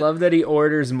I bullshit. love that he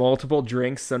orders multiple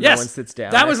drinks so Yes, no one sits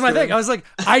down. that was next my to thing. him. I was like,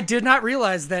 I did not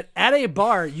realize that at a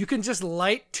bar you can just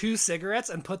light 2 cigarettes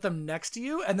and put them next to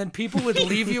you, and then people would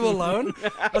leave you alone.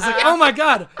 I was like, oh my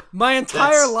god, my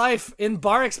entire That's- life in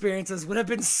bar experiences would have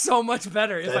been so much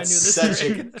better if I knew That's this such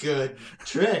trick. a good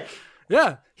trick.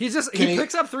 Yeah, he Can he-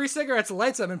 picks up 3 cigarettes,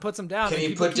 lights them, and puts them down. Can and you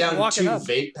people put keep down walking 2 up.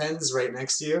 vape pens right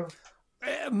next to you?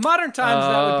 Modern times,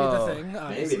 that would be the thing. Maybe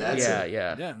Obviously. that's it.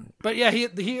 Yeah, but yeah,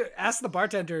 he asked the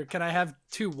bartender, "Can I have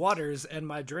 2 waters and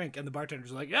my drink?" And the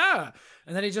bartender's like, "Yeah."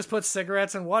 And then he just puts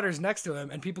cigarettes and waters next to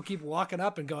him, and people keep walking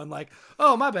up and going like,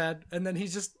 "Oh, my bad." And then he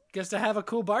just gets to have a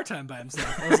cool bar time by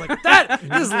himself. I was like, that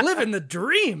is living the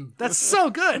dream. That's so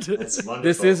good. That's wonderful.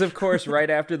 This is, of course, right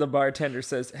after the bartender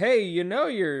says, "Hey, you know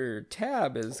your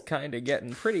tab is kind of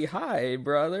getting pretty high,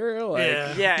 brother."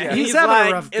 Like, Yeah, He's he's having like,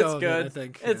 a rough it's go of it, good. I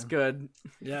think. It's Yeah. good.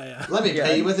 Yeah. Let me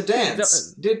pay you with a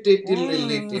dance.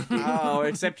 Oh,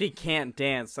 except he can't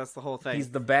dance. That's the whole thing. he's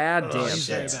the bad Oh, dancer. He's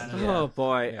very shit. bad at it. Oh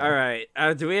boy! All right.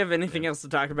 Do we have anything else to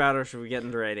talk about, or should we get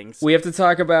into ratings? We have to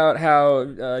talk about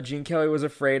how Gene Kelly was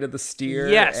afraid of the steer.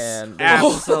 Yes, and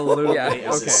absolutely. Yeah.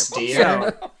 It's a Okay.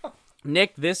 steer. So,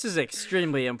 Nick, this is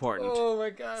extremely important. Oh my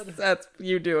God, Seth,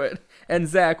 you do it. And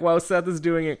Zach, while Seth is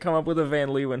doing it, come up with a Van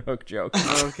Leeuwenhoek joke.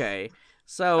 Okay.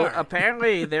 So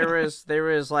apparently there is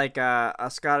like a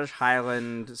Scottish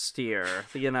Highland steer,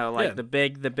 you know, like Yeah. the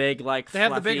big like They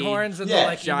have the big fluffy- horns and Yeah, the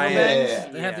like giant- emo bangs. yeah,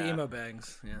 They have the yeah. emo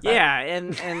bangs. Yeah. Yeah,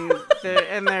 and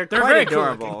they're They're quite very cool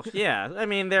adorable. Yeah, I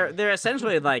mean they're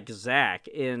essentially like Zach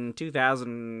in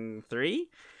 2003.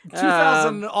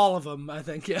 2000, all of them, I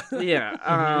think. Yeah.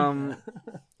 Yeah.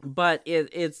 But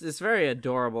it's this very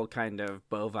adorable kind of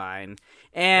bovine,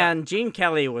 and Gene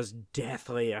Kelly was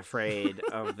deathly afraid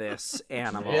of this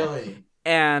animal. Really?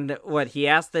 And what he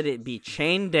asked that it be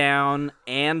chained down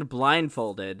and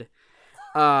blindfolded.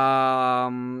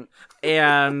 And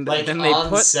Like then they on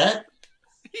put set?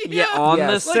 on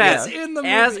Yes, the like set it's in the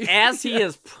as movie. as he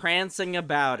is prancing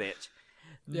about it.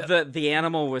 The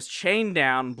animal was chained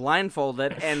down,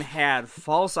 blindfolded, and had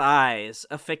false eyes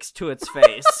affixed to its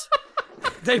face.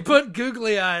 They put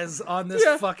googly eyes on this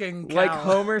fucking cow. Like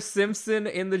Homer Simpson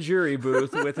in the jury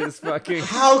booth with his fucking...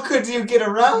 How could you get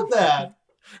around that?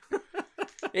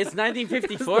 It's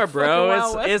 1954, bro.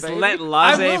 Wild West, It's baby. let I will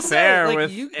laissez say, faire like,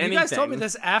 with you anything. guys told me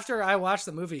this after I watched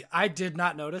the movie. I did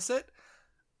not notice it.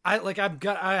 I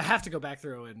have to go back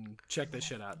through and check this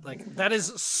shit out. Like, that is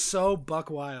so buck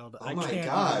wild. I my can't even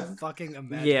God. fucking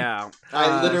imagine. Yeah.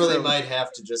 I literally so- might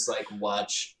have to just like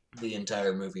watch the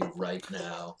entire movie right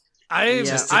now. I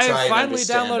Just to try and finally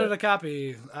understand downloaded it. a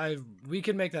copy. We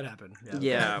can make that happen.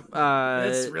 Yeah,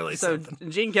 It's really so.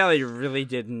 something. Gene Kelly really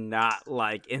did not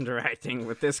like interacting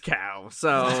with this cow.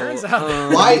 So Turns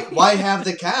out- Why have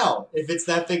the cow if it's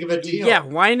that big of a deal? Yeah,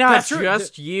 why not That's true.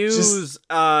 just use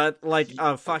like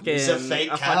a fucking Use a fake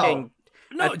cow. fucking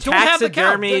No, a don't have the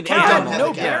cow. The taxidermied cow animal. had no Don't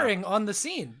have the cow. bearing on the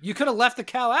scene. You could have left the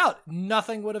cow out.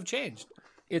 Nothing would have changed.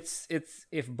 It's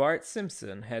if Bart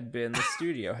Simpson had been the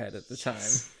studio head at the time,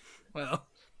 Well,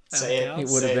 Say it. it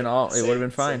would have been all. It would have been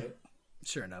fine.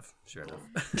 sure enough.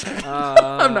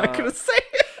 I'm not gonna say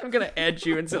it. I'm gonna edge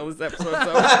you until this episode's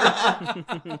over.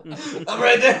 I'm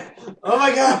right there. Oh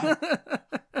my god.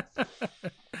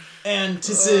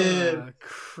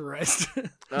 Christ.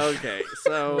 Okay,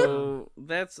 so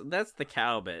that's the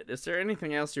cow bit. Is there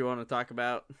anything else you want to talk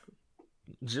about?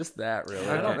 Just that, really.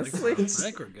 I don't honestly. think so. I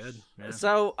think we're good. Yeah.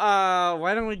 So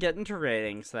why don't we get into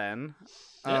ratings then?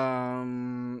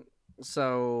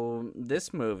 So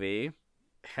this movie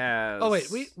has. Oh wait,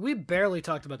 we barely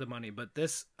talked about the money, but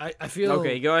this I feel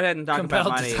Okay, go ahead and talk about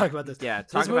compelled money. to talk about this. Yeah,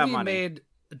 talk This about movie money. made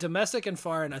domestic and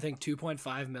foreign, I think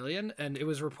 2.5 million, and it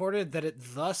was reported that it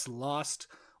thus lost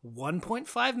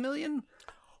 1.5 million,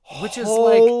 which is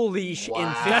like Holy shit! In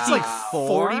Wow. that's like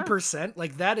 54? 40%.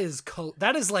 Like that is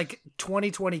like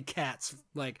 2020 Cats.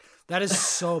 Like that is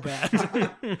so bad.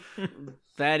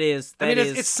 That is. I mean,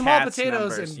 is it's small Cats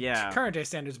potatoes numbers, in yeah. current day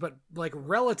standards, but like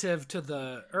relative to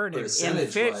the earnings,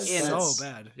 it's Percentage-wise, so that's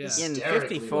bad. Yeah, In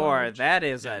hysterically 54, large. that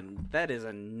is a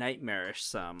nightmarish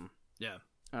sum. yeah.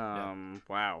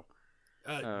 Wow.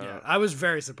 Yeah. I was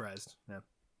very surprised. Yeah.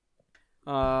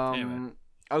 Anyway.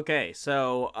 Okay,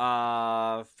 so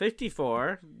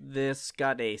 54. This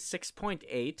got a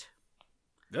 6.8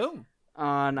 Oh.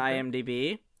 on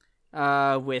IMDb.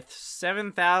 With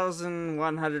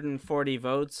 7,140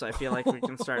 votes, I feel like we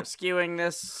can start skewing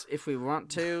this if we want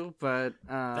to, but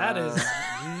That is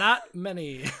not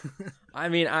many. I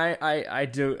mean,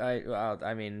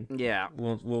 I mean, yeah.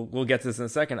 we'll get to this in a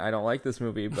second. I don't like this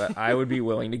movie, but I would be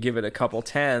willing to give it a couple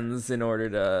tens in order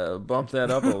to bump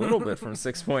that up a little bit from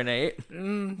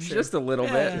 6.8, just a little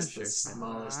bit. It's the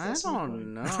smallest I decimal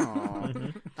don't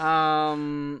point.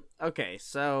 know. Okay,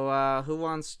 so who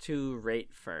wants to rate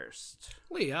first?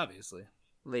 Lee, obviously.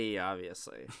 Lee,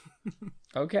 obviously.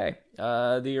 Okay,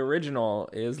 the original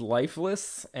is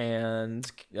lifeless and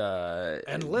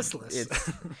And listless.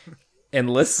 It's and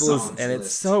listless, and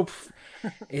it's so.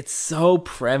 it's so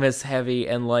premise heavy,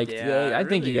 and like Yeah, I it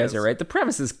think really you guys is. are right. The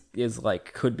premise is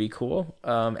like could be cool,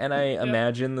 and I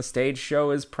imagine the stage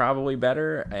show is probably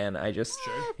better. And I just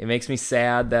it makes me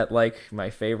sad that like my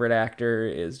favorite actor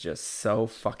is just so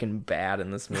fucking bad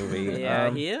in this movie.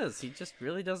 Yeah, he is. He just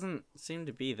really doesn't seem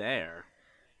to be there.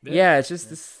 Yeah, it's just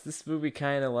this movie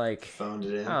kind of like Phoned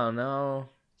it in. I don't know.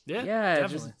 Yeah, Yeah, it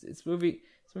definitely. just this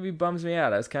movie bums me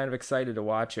out. I was kind of excited to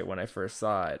watch it when I first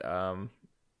saw it.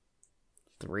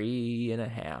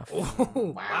 3.5.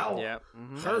 Oh, Wow. Yeah.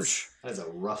 harsh. That is a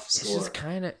rough It's score. just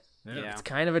kind of Yeah. it's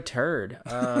kind of a turd.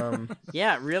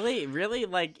 Yeah, really,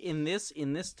 like in this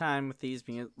time with these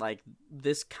like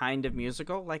this kind of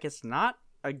musical, like it's not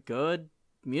a good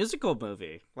musical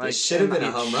movie. Like It should have been a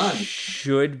and- home run.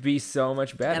 should be so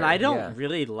much better. And I don't yeah.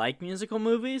 really like musical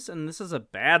movies, and this is a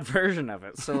bad version of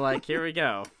it. So like, here we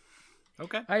go.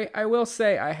 Okay. I will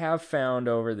say I have found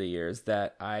over the years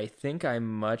that I think I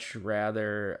much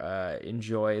rather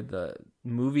enjoy the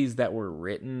musicals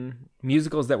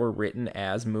that were written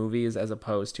as movies as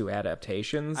opposed to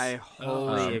adaptations. I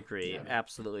wholly agree.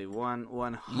 Absolutely,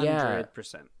 100%.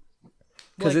 Because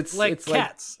Like, it's like it's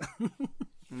cats.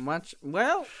 Much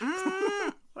well.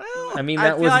 I mean, I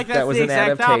that feel was like that's that was the an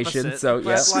exact adaptation. opposite, So but,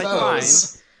 yeah, like, fine.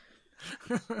 Suppose.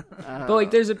 but like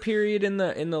there's a period in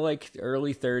the like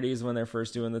early 30s when they're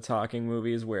first doing the talking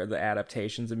movies where the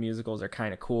adaptations of musicals are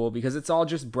kind of cool because it's all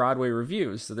just Broadway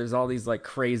reviews. So there's all these like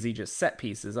crazy just set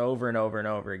pieces over and over and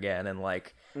over again, and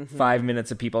like 5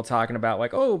 minutes of people talking about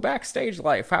like, oh, backstage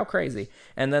life, how crazy.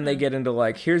 And then they get into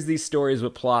like, here's these stories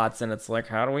with plots, and it's like,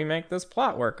 how do we make this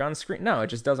plot work on screen? No, it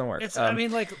just doesn't work. It's. I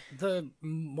mean, like the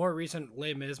more recent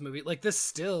Les Mis movie, like this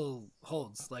still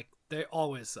holds. Like they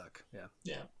always suck. Yeah.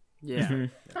 Yeah. Yeah. I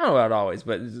don't know about always,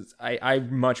 but I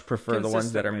much prefer the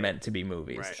ones that are Consistently. meant to be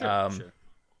movies. Right. Sure.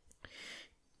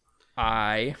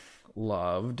 I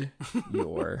loved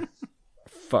your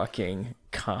fucking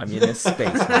communist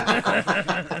space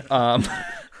magical.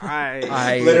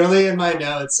 I Literally in my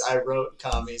notes, I wrote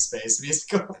 "Commie Space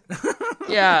Musical."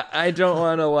 yeah, I don't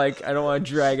want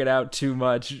to drag it out too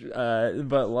much,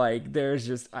 but like there's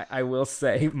just I will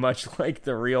say, much like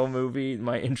the real movie,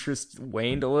 my interest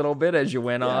waned a little bit as you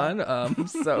went on.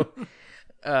 So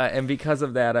and because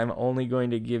of that, I'm only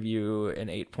going to give you an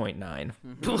 8.9.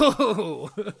 Whoa.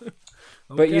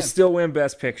 But you still win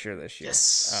Best Picture this year.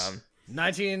 Yes.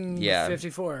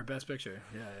 1954, Best Picture.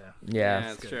 Yeah. Yeah.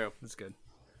 That's true. That's good.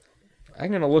 I'm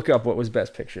going to look up what was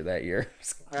Best Picture that year.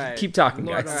 All right. Keep talking,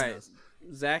 Lord guys. All knows.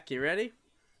 right, Zach, you ready?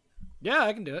 Yeah,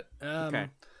 I can do it. Okay.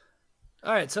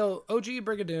 All right, so OG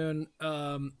Brigadoon,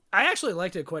 I actually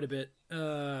liked it quite a bit.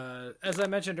 As I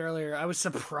mentioned earlier, I was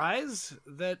surprised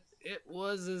that it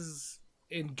was as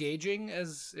engaging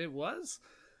as it was.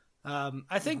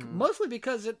 I think mostly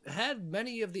because it had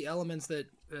many of the elements that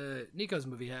Nico's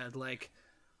movie had, like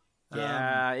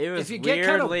Yeah, it was if you get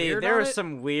kinda weirdly. weird There on was it-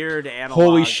 some weird analogs.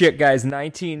 Holy shit, guys. The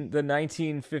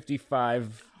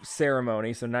 1955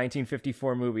 ceremony, so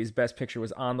 1954 movies, Best Picture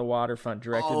was On the Waterfront,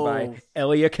 directed by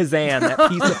Elia Kazan, that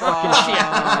piece of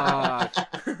fucking shit.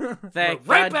 That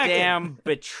Right back goddamn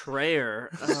betrayer.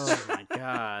 Oh my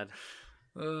god.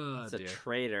 oh, It's a dear.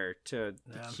 traitor to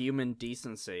human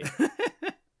decency.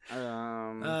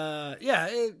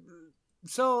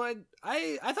 So I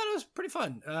thought it was pretty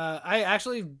fun. I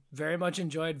actually very much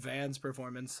enjoyed Van's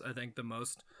performance. I think the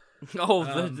most. Oh,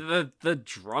 the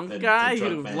drunk the guy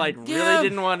drunk who man. like really Yeah.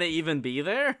 didn't want to even be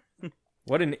there.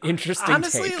 What an interesting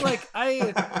Honestly, take. like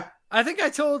I think I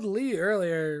told Lee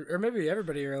earlier, or maybe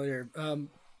everybody earlier.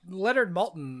 Leonard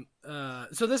Maltin.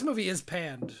 So this movie is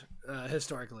panned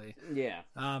historically. Yeah.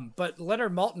 But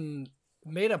Leonard Maltin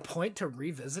made a point to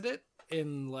revisit it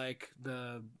in like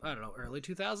the early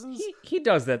 2000s. He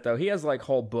does that, though. He has like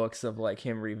whole books of like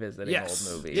him revisiting Yes.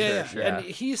 old movies. Yeah. Sure. And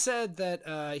he said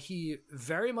that he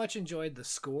very much enjoyed the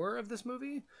score of this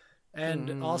movie.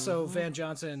 And also Van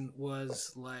Johnson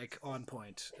was like on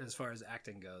point as far as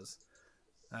acting goes.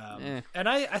 And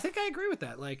I think I agree with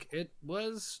that. Like it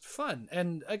was fun.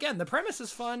 And again, the premise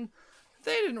is fun.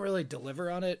 They didn't really deliver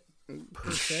on it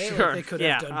per se. Sure. Like they could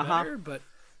have done better, but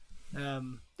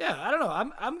yeah, I don't know.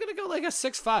 I'm gonna go like a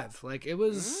 6.5. Like it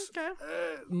was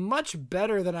much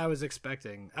better than I was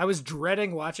expecting. I was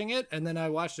dreading watching it, and then I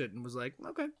watched it and was like,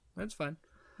 okay, that's fine.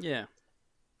 Yeah.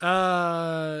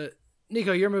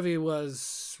 Nico, your movie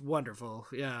was wonderful.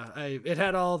 Yeah, it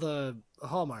had all the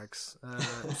hallmarks: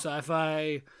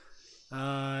 sci-fi,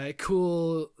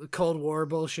 cool Cold War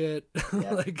bullshit.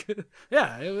 Like,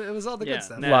 yeah, it was all the good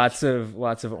stuff. no. Lots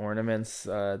of ornaments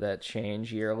that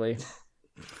change yearly.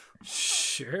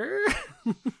 Sure.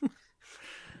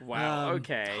 Wow.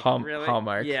 Okay. Hall- really?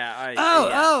 Hallmark. Yeah.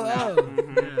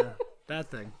 Yeah. That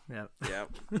thing. Yeah. Yep.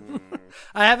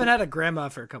 I haven't had a grandma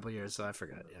for a couple years, so I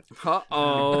forgot. Yeah.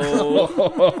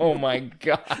 Uh-oh. Oh my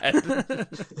god.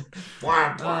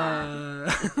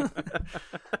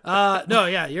 No,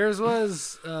 yeah, yours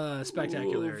was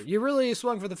spectacular. You really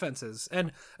swung for the fences,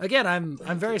 and again, I'm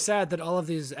very sad that all of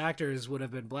these actors would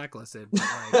have been blacklisted. But,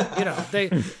 like, you know, they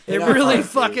really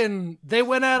fucking they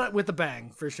went at it with a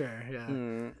bang for sure.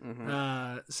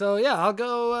 Yeah. So yeah, I'll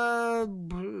go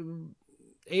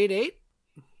 8-8.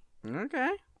 Okay.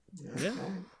 Yeah.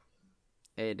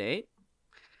 8-8.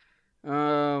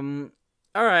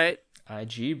 All right.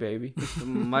 IG baby.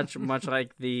 much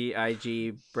like the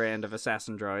IG brand of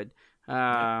assassin droid.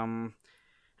 All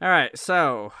right,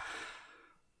 so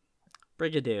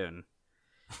Brigadoon.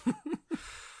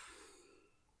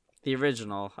 The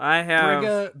original. I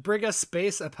have Briga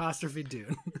space apostrophe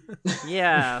Dune.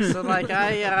 Yeah, so like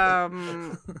I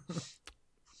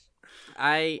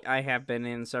have been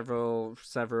in several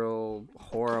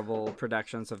horrible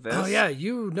productions of this. Oh yeah,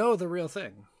 you know the real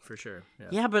thing for sure.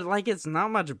 Yeah, but like it's not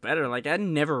much better. Like I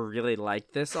never really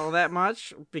liked this all that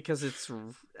much because it's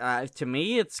to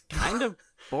me it's kind of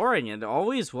boring. It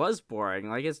always was boring.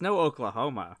 Like it's no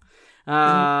Oklahoma.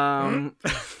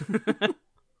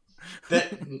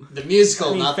 The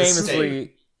musical, not the state.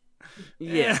 Famously,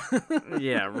 Yeah,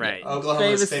 yeah, right.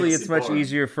 Oklahoma's famously, it's much boring.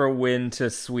 easier for wind to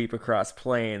sweep across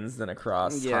plains than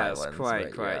across Yes, highlands.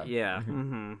 quite, but yeah,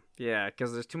 mm-hmm. Yeah,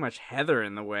 because there's too much heather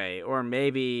in the way, or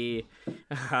maybe,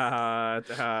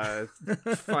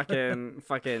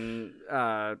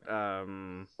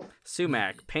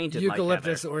 sumac painted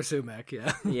Eucalyptus like or sumac.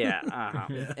 Yeah. heather. Yeah.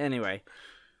 Yeah. Anyway,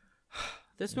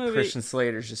 this movie. Christian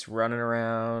Slater's just running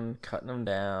around, cutting them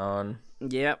down.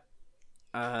 Yep.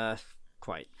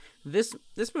 Quite. This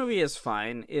movie is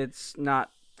fine. It's not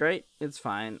great. It's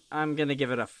fine. I'm gonna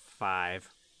give it a 5.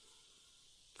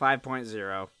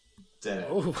 5.0.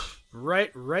 Oh,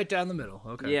 right down the middle.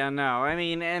 Okay. Yeah, no, I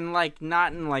mean, and like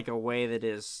not in like a way that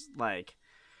is like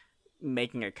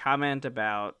making a comment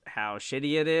about how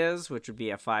shitty it is, which would be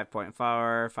a 5.4,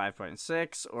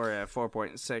 5.6, or a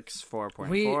 4.6,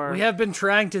 4.4. We have been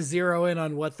trying to zero in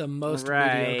on what the most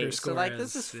mediocre score so like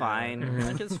is. this is Yeah. fine.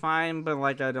 Like it's fine, but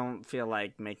like I don't feel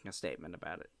like making a statement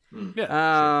about it.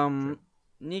 Yeah. Sure.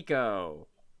 Nico,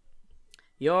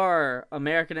 your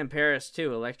American in Paris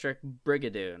 2 Electric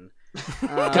Brigadoon.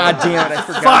 God damn it! I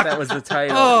forgot that was the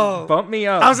title. Oh. Bump me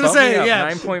up. I was gonna Bump me say, up.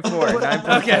 yeah. 9.4.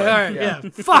 9.4. Okay, all right, yeah.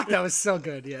 Fuck, that was so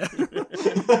good, yeah.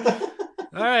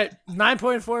 All right,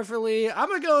 9.4 for Lee. I'm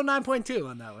gonna go 9.2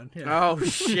 on that one. Yeah. Oh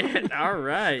shit! All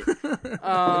right.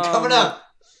 Coming up.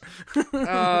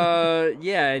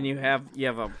 Yeah, and you have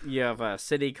a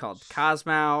city called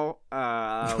Cosmo,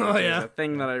 which is a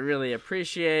thing that I really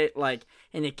appreciate. Like,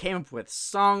 and it came up with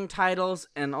song titles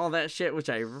and all that shit, which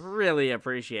I really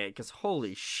appreciate because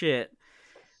holy shit.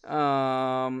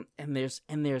 And there's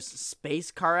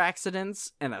space car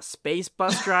accidents and a space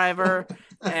bus driver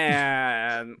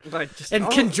and like just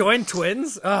conjoined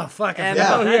twins. Oh fuck! And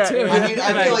Yeah. too. I mean,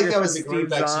 I feel like that was a Steve group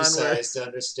Zahn, exercise to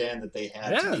understand that they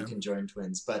had to be Yeah. conjoined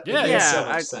twins, but Yeah, it makes so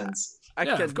yeah, much sense.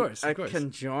 Of course. A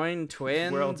conjoined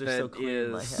twin Worlds are so that clear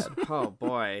in my is head. oh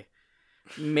boy,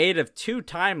 made of 2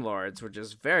 Time Lords, which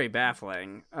is very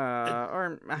baffling.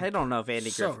 Or I don't know if Andy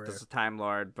So Griffith is a Time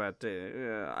Lord, but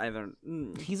either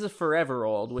He's a forever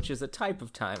old, which is a type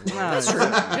of time. That's true.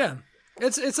 Yeah,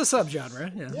 it's a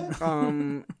subgenre.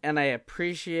 Yeah. And I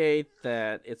appreciate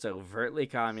that it's overtly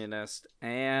communist,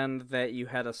 and that you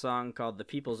had a song called "The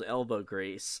People's Elbow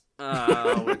Grease,"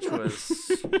 which was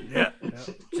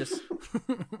just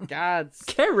God's.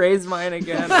 Can I raise mine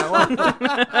again?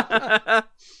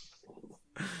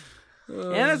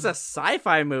 And it's a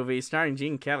sci-fi movie starring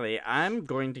Gene Kelly. I'm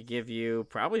going to give you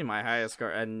probably my highest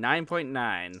score, a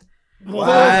 9.9.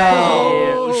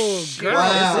 Whoa, girl,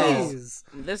 Wow. please.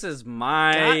 This is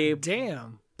my God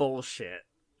damn. bullshit.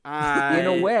 In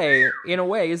a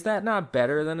way, is that not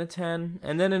better than a 10?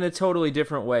 And then in a totally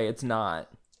different way, it's not.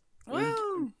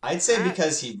 Well, I'd say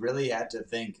because he really had to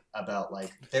think about,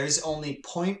 like, there's only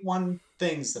 0.1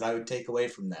 things that I would take away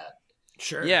from that.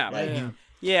 sure. Yeah. Like,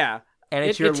 Yeah. And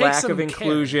it's It your takes lack some of care.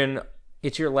 inclusion.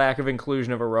 It's your lack of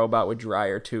inclusion of a robot with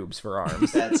dryer tubes for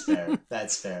arms. That's fair.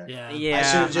 That's fair. Yeah. Yeah. I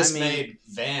should have just I mean, made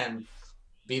Van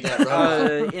be that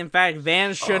robot. in fact,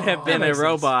 Van should have been that a makes sense.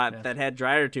 robot Yeah. that had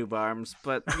dryer tube arms,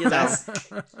 but you know, That's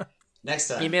next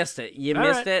time. you missed it. You All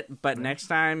missed right. it. But next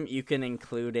time, you can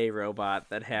include a robot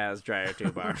that has dryer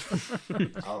tube arms.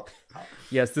 I'll-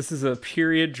 Yes, this is a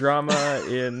period drama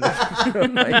in.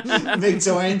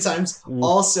 Victorian times.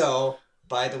 Also,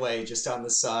 by the way, just on the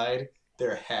side,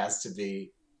 there has to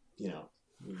be,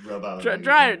 robot.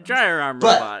 Dryer arm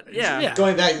But- robot. Yeah.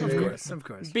 Going back to Of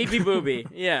course. Beepy booby.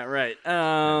 Yeah, right.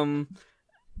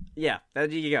 Yeah, there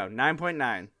you go.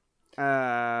 9.9.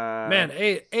 Man,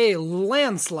 a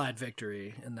landslide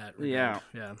victory in that regard.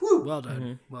 Yeah. Well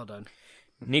done. Well done.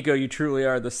 Nico, you truly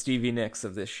are the Stevie Nicks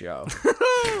of this show.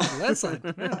 Landslide.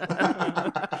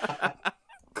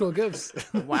 Cool gives.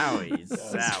 Wowie,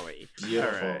 zowie.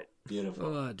 beautiful, All right. beautiful.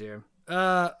 Oh dear.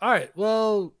 All right.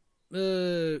 Well,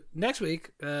 next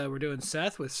week we're doing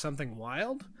Seth with Something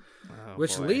Wild,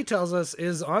 which boy. Lee tells us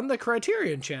is on the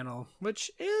Criterion Channel, which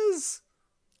is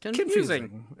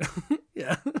Confusing.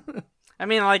 Yeah. I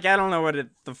mean, like, I don't know what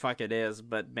the fuck it is,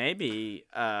 but maybe,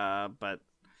 but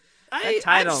I've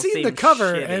title seen the seems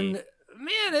cover, shitty. and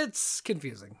man, it's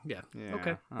confusing. Yeah.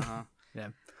 Okay. Uh-huh. Yeah.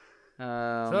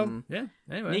 Um, So yeah.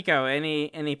 Anyway. Nico,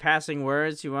 any passing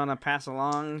words you want to pass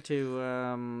along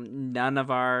to none of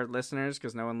our listeners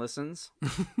because no one listens?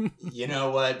 You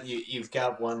know what? You've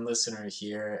got one listener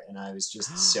here, and I was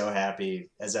just so happy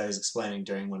as I was explaining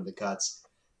during one of the cuts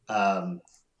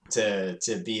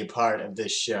to be a part of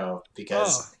this show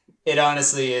because it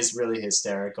honestly is really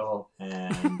hysterical.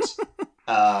 And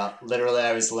literally,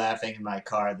 I was laughing in my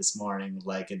car this morning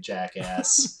like a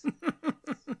jackass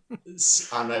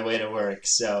on my way to work.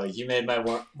 So you made my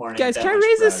morning. Guys, that can I much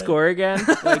raise the brighter. score again?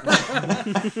 Like,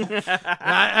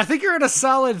 I think you're in a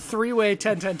solid 3-way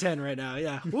 10-10-10 right now.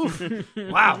 Yeah. Oof.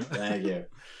 Wow. Thank you.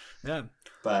 Yeah.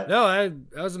 But No,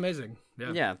 that was amazing.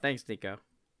 Yeah. Yeah, thanks, Nico.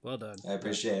 Well done. I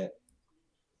appreciate it.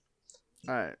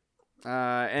 All right.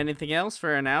 Anything else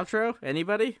for an outro?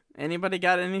 Anybody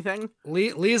got anything?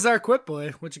 Lee's our quip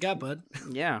boy. What you got, bud?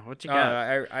 Yeah, what you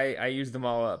got? I used them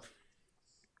all up.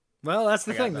 Well, that's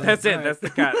the thing. Then. That's it. All right. That's the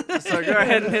cut. So go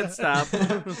ahead and hit stop.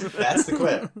 That's the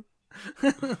quip.